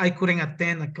yesterday I couldn't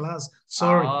attend a class.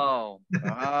 Sorry. Oh,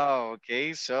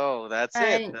 okay. So that's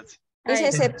it.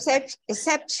 This is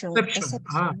exception.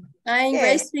 I'm Yes.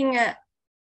 wasting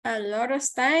a lot of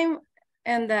time,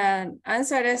 and the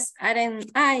answer is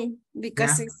aren't I,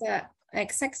 because it's a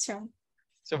exception.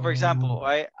 So for example,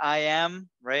 I am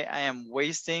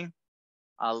wasting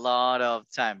a lot of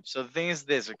time. So the thing is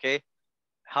this, okay?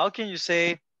 How can you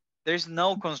say there's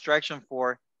no construction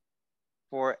for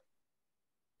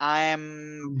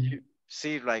I'm,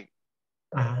 see, like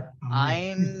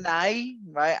I,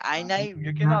 right? I,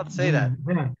 you cannot say that,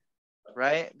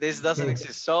 right? This doesn't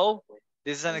exist. So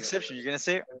this is an exception. You're gonna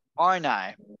say aren't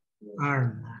I?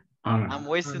 I'm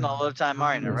wasting a lot of time,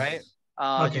 aren't I, right?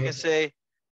 You can say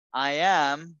I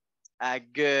am a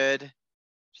good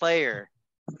player,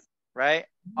 right?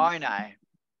 Aren't I?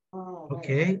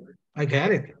 Okay, I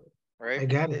got it. Right? I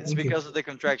got it. It's because of the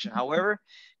contraction. However,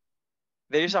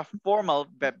 there is a formal,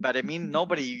 but I mean,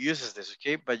 nobody uses this,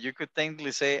 okay? But you could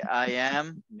technically say, I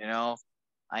am,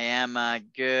 I am a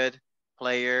good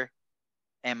player.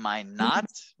 Am I not?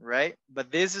 Right?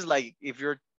 But this is like if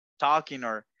you're talking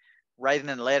or writing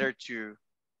a letter to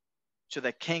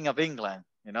the King of England,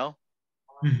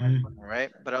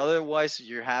 right? But otherwise,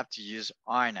 you have to use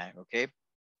aren't I, okay?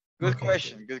 Good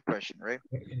question, right?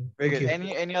 Very good.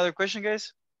 Any other question,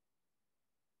 guys?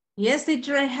 Yes,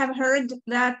 teacher, I have heard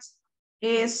that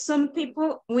some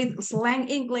people with slang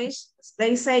English,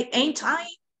 they say, ain't I?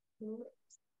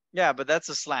 Yeah, but that's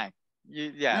a slang.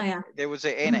 They would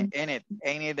say, ain't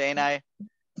I?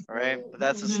 All right, but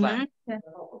that's a slang.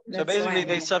 So basically,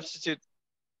 they substitute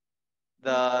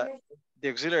the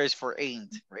auxiliaries for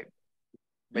ain't, right?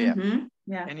 But yeah.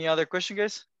 Any other question,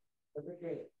 guys?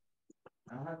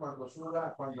 All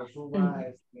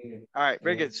right,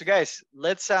 very good. So guys,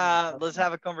 let's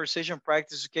have a conversation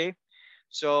practice, okay?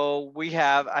 So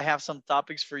I have some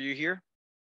topics for you here,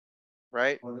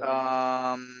 right?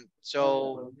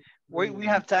 So we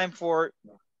have time for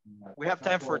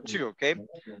 2, okay?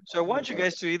 So I want you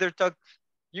guys to either talk.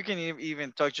 You can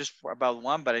even talk just about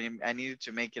one, but I needed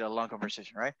to make it a long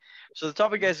conversation, right? So the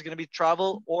topic, guys, is going to be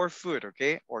travel or food,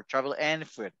 okay? Or travel and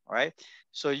food, all right?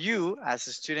 So you, as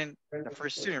a student, the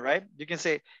first student, right? You can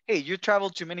say, hey, you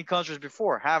traveled to many countries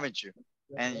before, haven't you?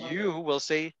 And you will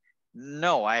say,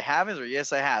 no, I haven't, or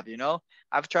yes, I have,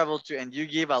 I've traveled to, and you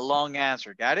give a long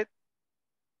answer, got it?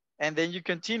 And then you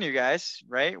continue, guys,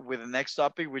 right? With the next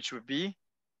topic, which would be,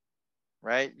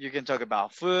 right? You can talk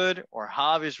about food or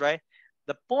hobbies, right?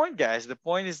 The point, guys,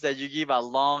 is that you give a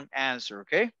long answer,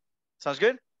 okay? Sounds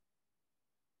good?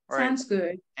 All right. Sounds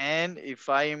good. And if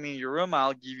I am in your room,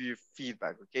 I'll give you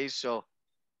feedback, okay? So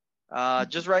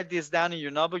just write this down in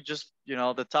your notebook, just,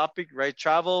 the topic, right?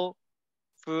 Travel,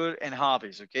 food, and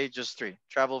hobbies, okay? Just 3,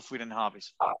 travel, food, and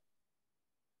hobbies. All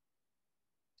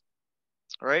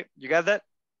right, you got that?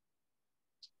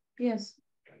 Yes.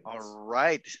 All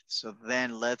right, so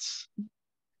then let's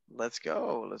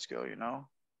go,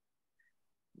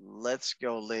 Let's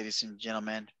go, ladies and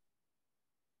gentlemen.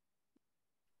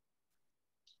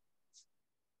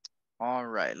 All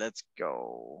right, let's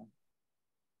go.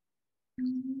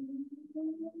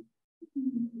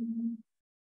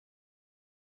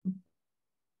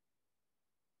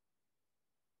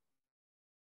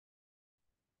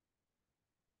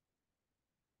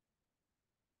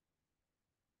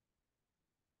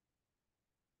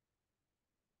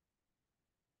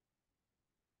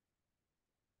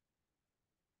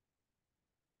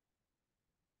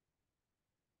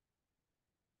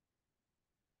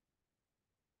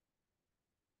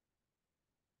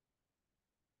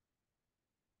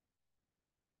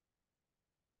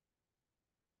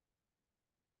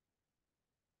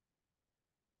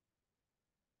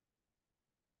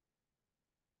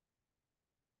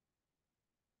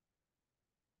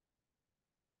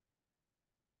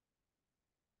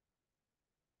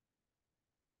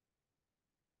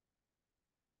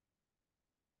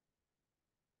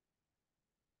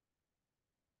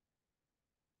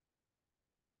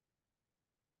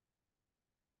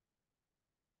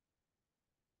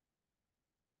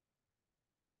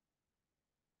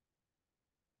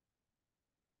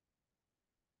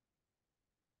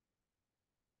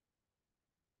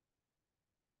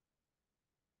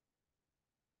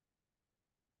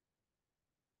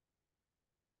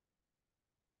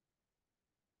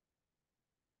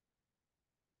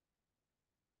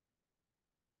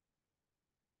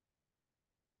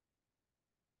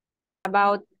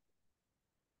 About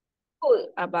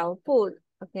food.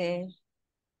 Okay.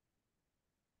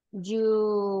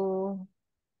 You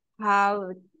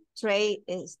have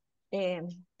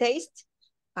taste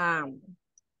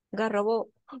garrobo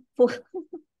food.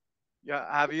 Yeah,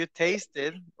 have you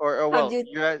tasted or well,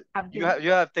 you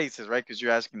have tasted, right? Because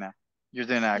you're asking that. You're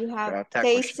doing a You have tag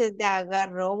question. tasted the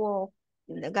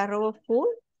garrobo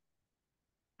food,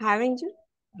 haven't you?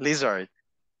 Lizard.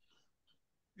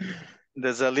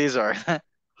 There's a lizard.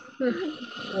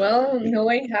 Well, no,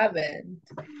 I haven't.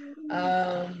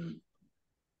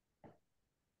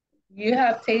 You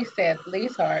have tasted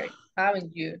lizard,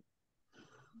 haven't you?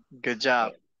 Good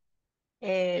job.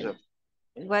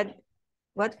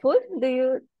 What food do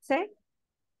you say?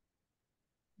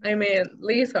 I mean,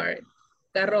 lizard,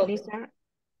 garrobo. Lizard.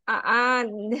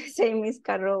 The same is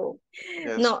garrobo.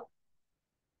 Yes.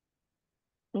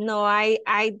 No,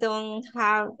 I don't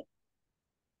have.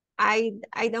 I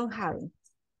don't have it.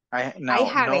 I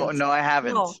haven't. No, I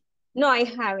haven't. No, I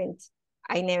haven't.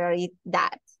 I never eat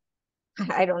that.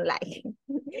 I don't like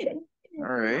it. All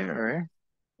right.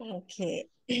 Okay.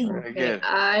 Very good.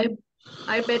 I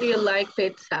bet you like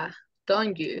pizza,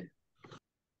 don't you?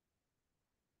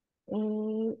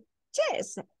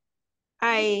 Yes.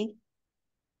 I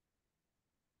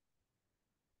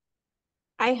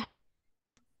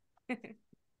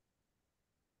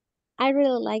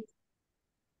really like.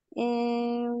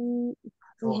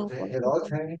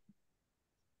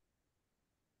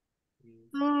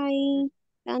 Hi,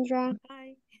 Sandra.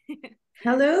 Hi.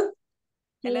 Hello?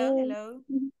 Hello.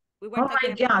 We were Oh talking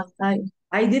my God, about...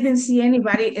 I didn't see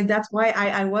anybody, and that's why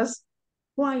I was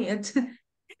quiet.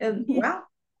 Well,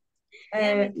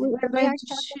 we're going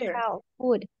to share about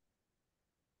food.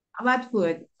 about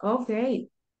food. Okay,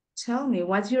 tell me,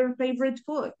 what's your favorite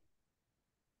food?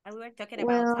 We were talking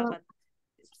about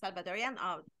Salvadorian,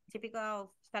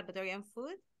 typical Salvadorian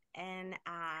food. And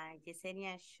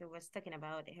Yesenia, she was talking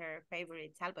about her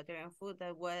favorite Salvadorian food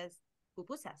that was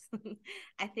pupusas.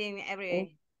 I think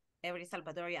every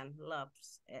Salvadorian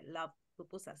loves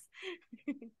pupusas.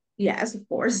 Yes, of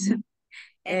course.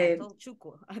 And atol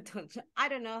chuco. I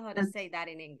don't know how to say that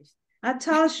in English.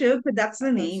 Atol chuco, that's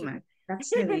the name. That's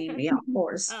the name, yeah, of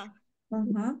course.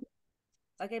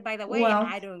 Okay, by the way, well,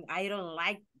 I don't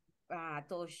like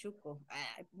atol chuco.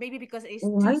 Maybe because it's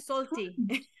too salty.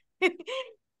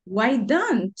 Why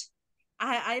don't?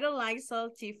 I don't like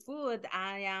salty food.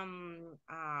 I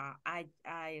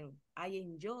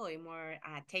enjoy more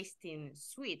tasting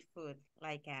sweet food,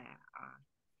 like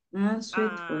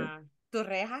sweet food.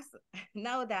 Torrejas.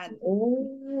 Now that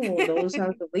those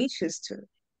are delicious too.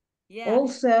 Yeah.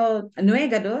 Also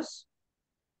nuegados.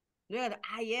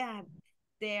 Yeah,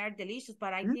 they are delicious,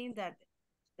 but I think that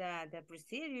the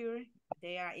procedure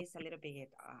there is a little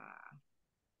bit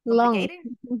complicated.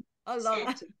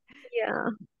 Long.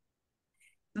 Yeah.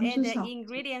 And the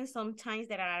ingredients sometimes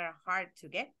that are hard to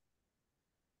get.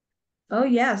 Oh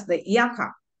yes, the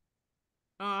yaka.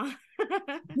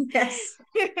 Yes.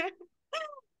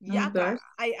 Yaka.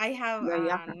 I have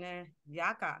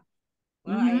yaka.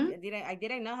 Well, I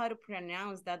didn't know how to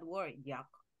pronounce that word. Yaka.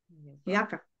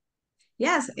 Yaka.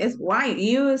 Yes, it's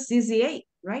YUCCA,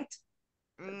 right?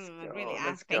 Really,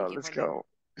 let's go.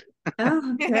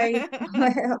 Okay.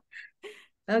 Well,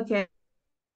 okay.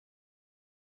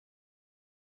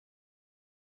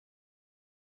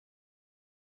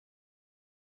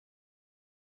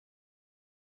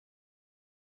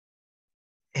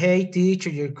 Hey, teacher,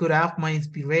 you could have my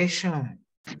inspiration.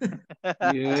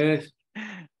 Yes.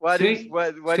 What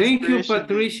thank you,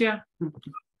 Patricia.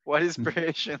 What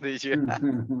inspiration did you have?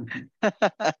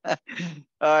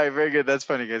 All right, very good. That's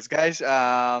funny, guys. Guys,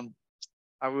 are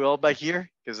we all back here?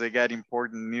 Because I got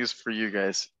important news for you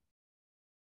guys.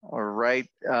 All right.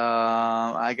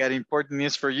 I got important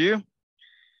news for you.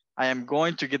 I am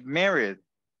going to get married.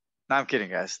 No, I'm kidding,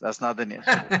 guys. That's not the news.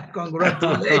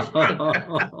 Congratulations.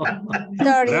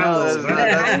 Sorry.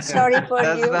 I'm sorry for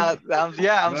you.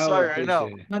 I'm sorry. I know.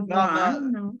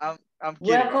 No. I'm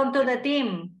kidding. Welcome to the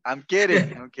team. I'm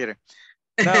kidding.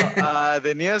 No,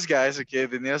 the news, guys. Okay,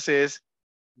 the news is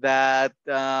that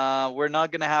we're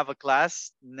not gonna have a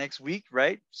class next week,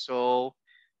 right? So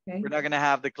we're not gonna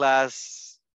have the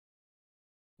class.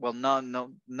 Well,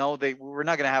 we're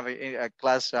not gonna have a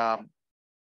class in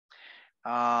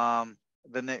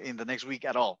the next week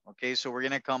at all. Okay, so we're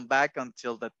gonna come back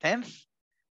until the 10th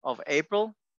of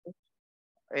April,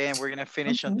 and we're gonna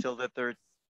finish until the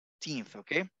 13th.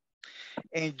 Okay.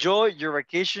 Enjoy your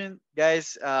vacation,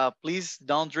 guys. Please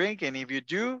don't drink, and if you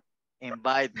do,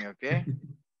 invite me, okay?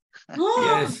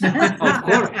 Yes,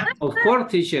 of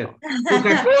course, teacher.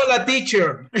 Coca-Cola,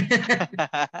 teacher.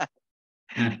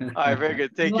 All right, very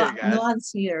good. Take care, guys. No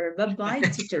answer. Bye-bye,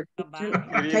 teacher. Bye-bye.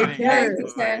 Good Take evening, care.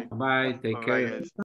 guys. Bye-bye. Bye. Take Bye-bye, care. guys.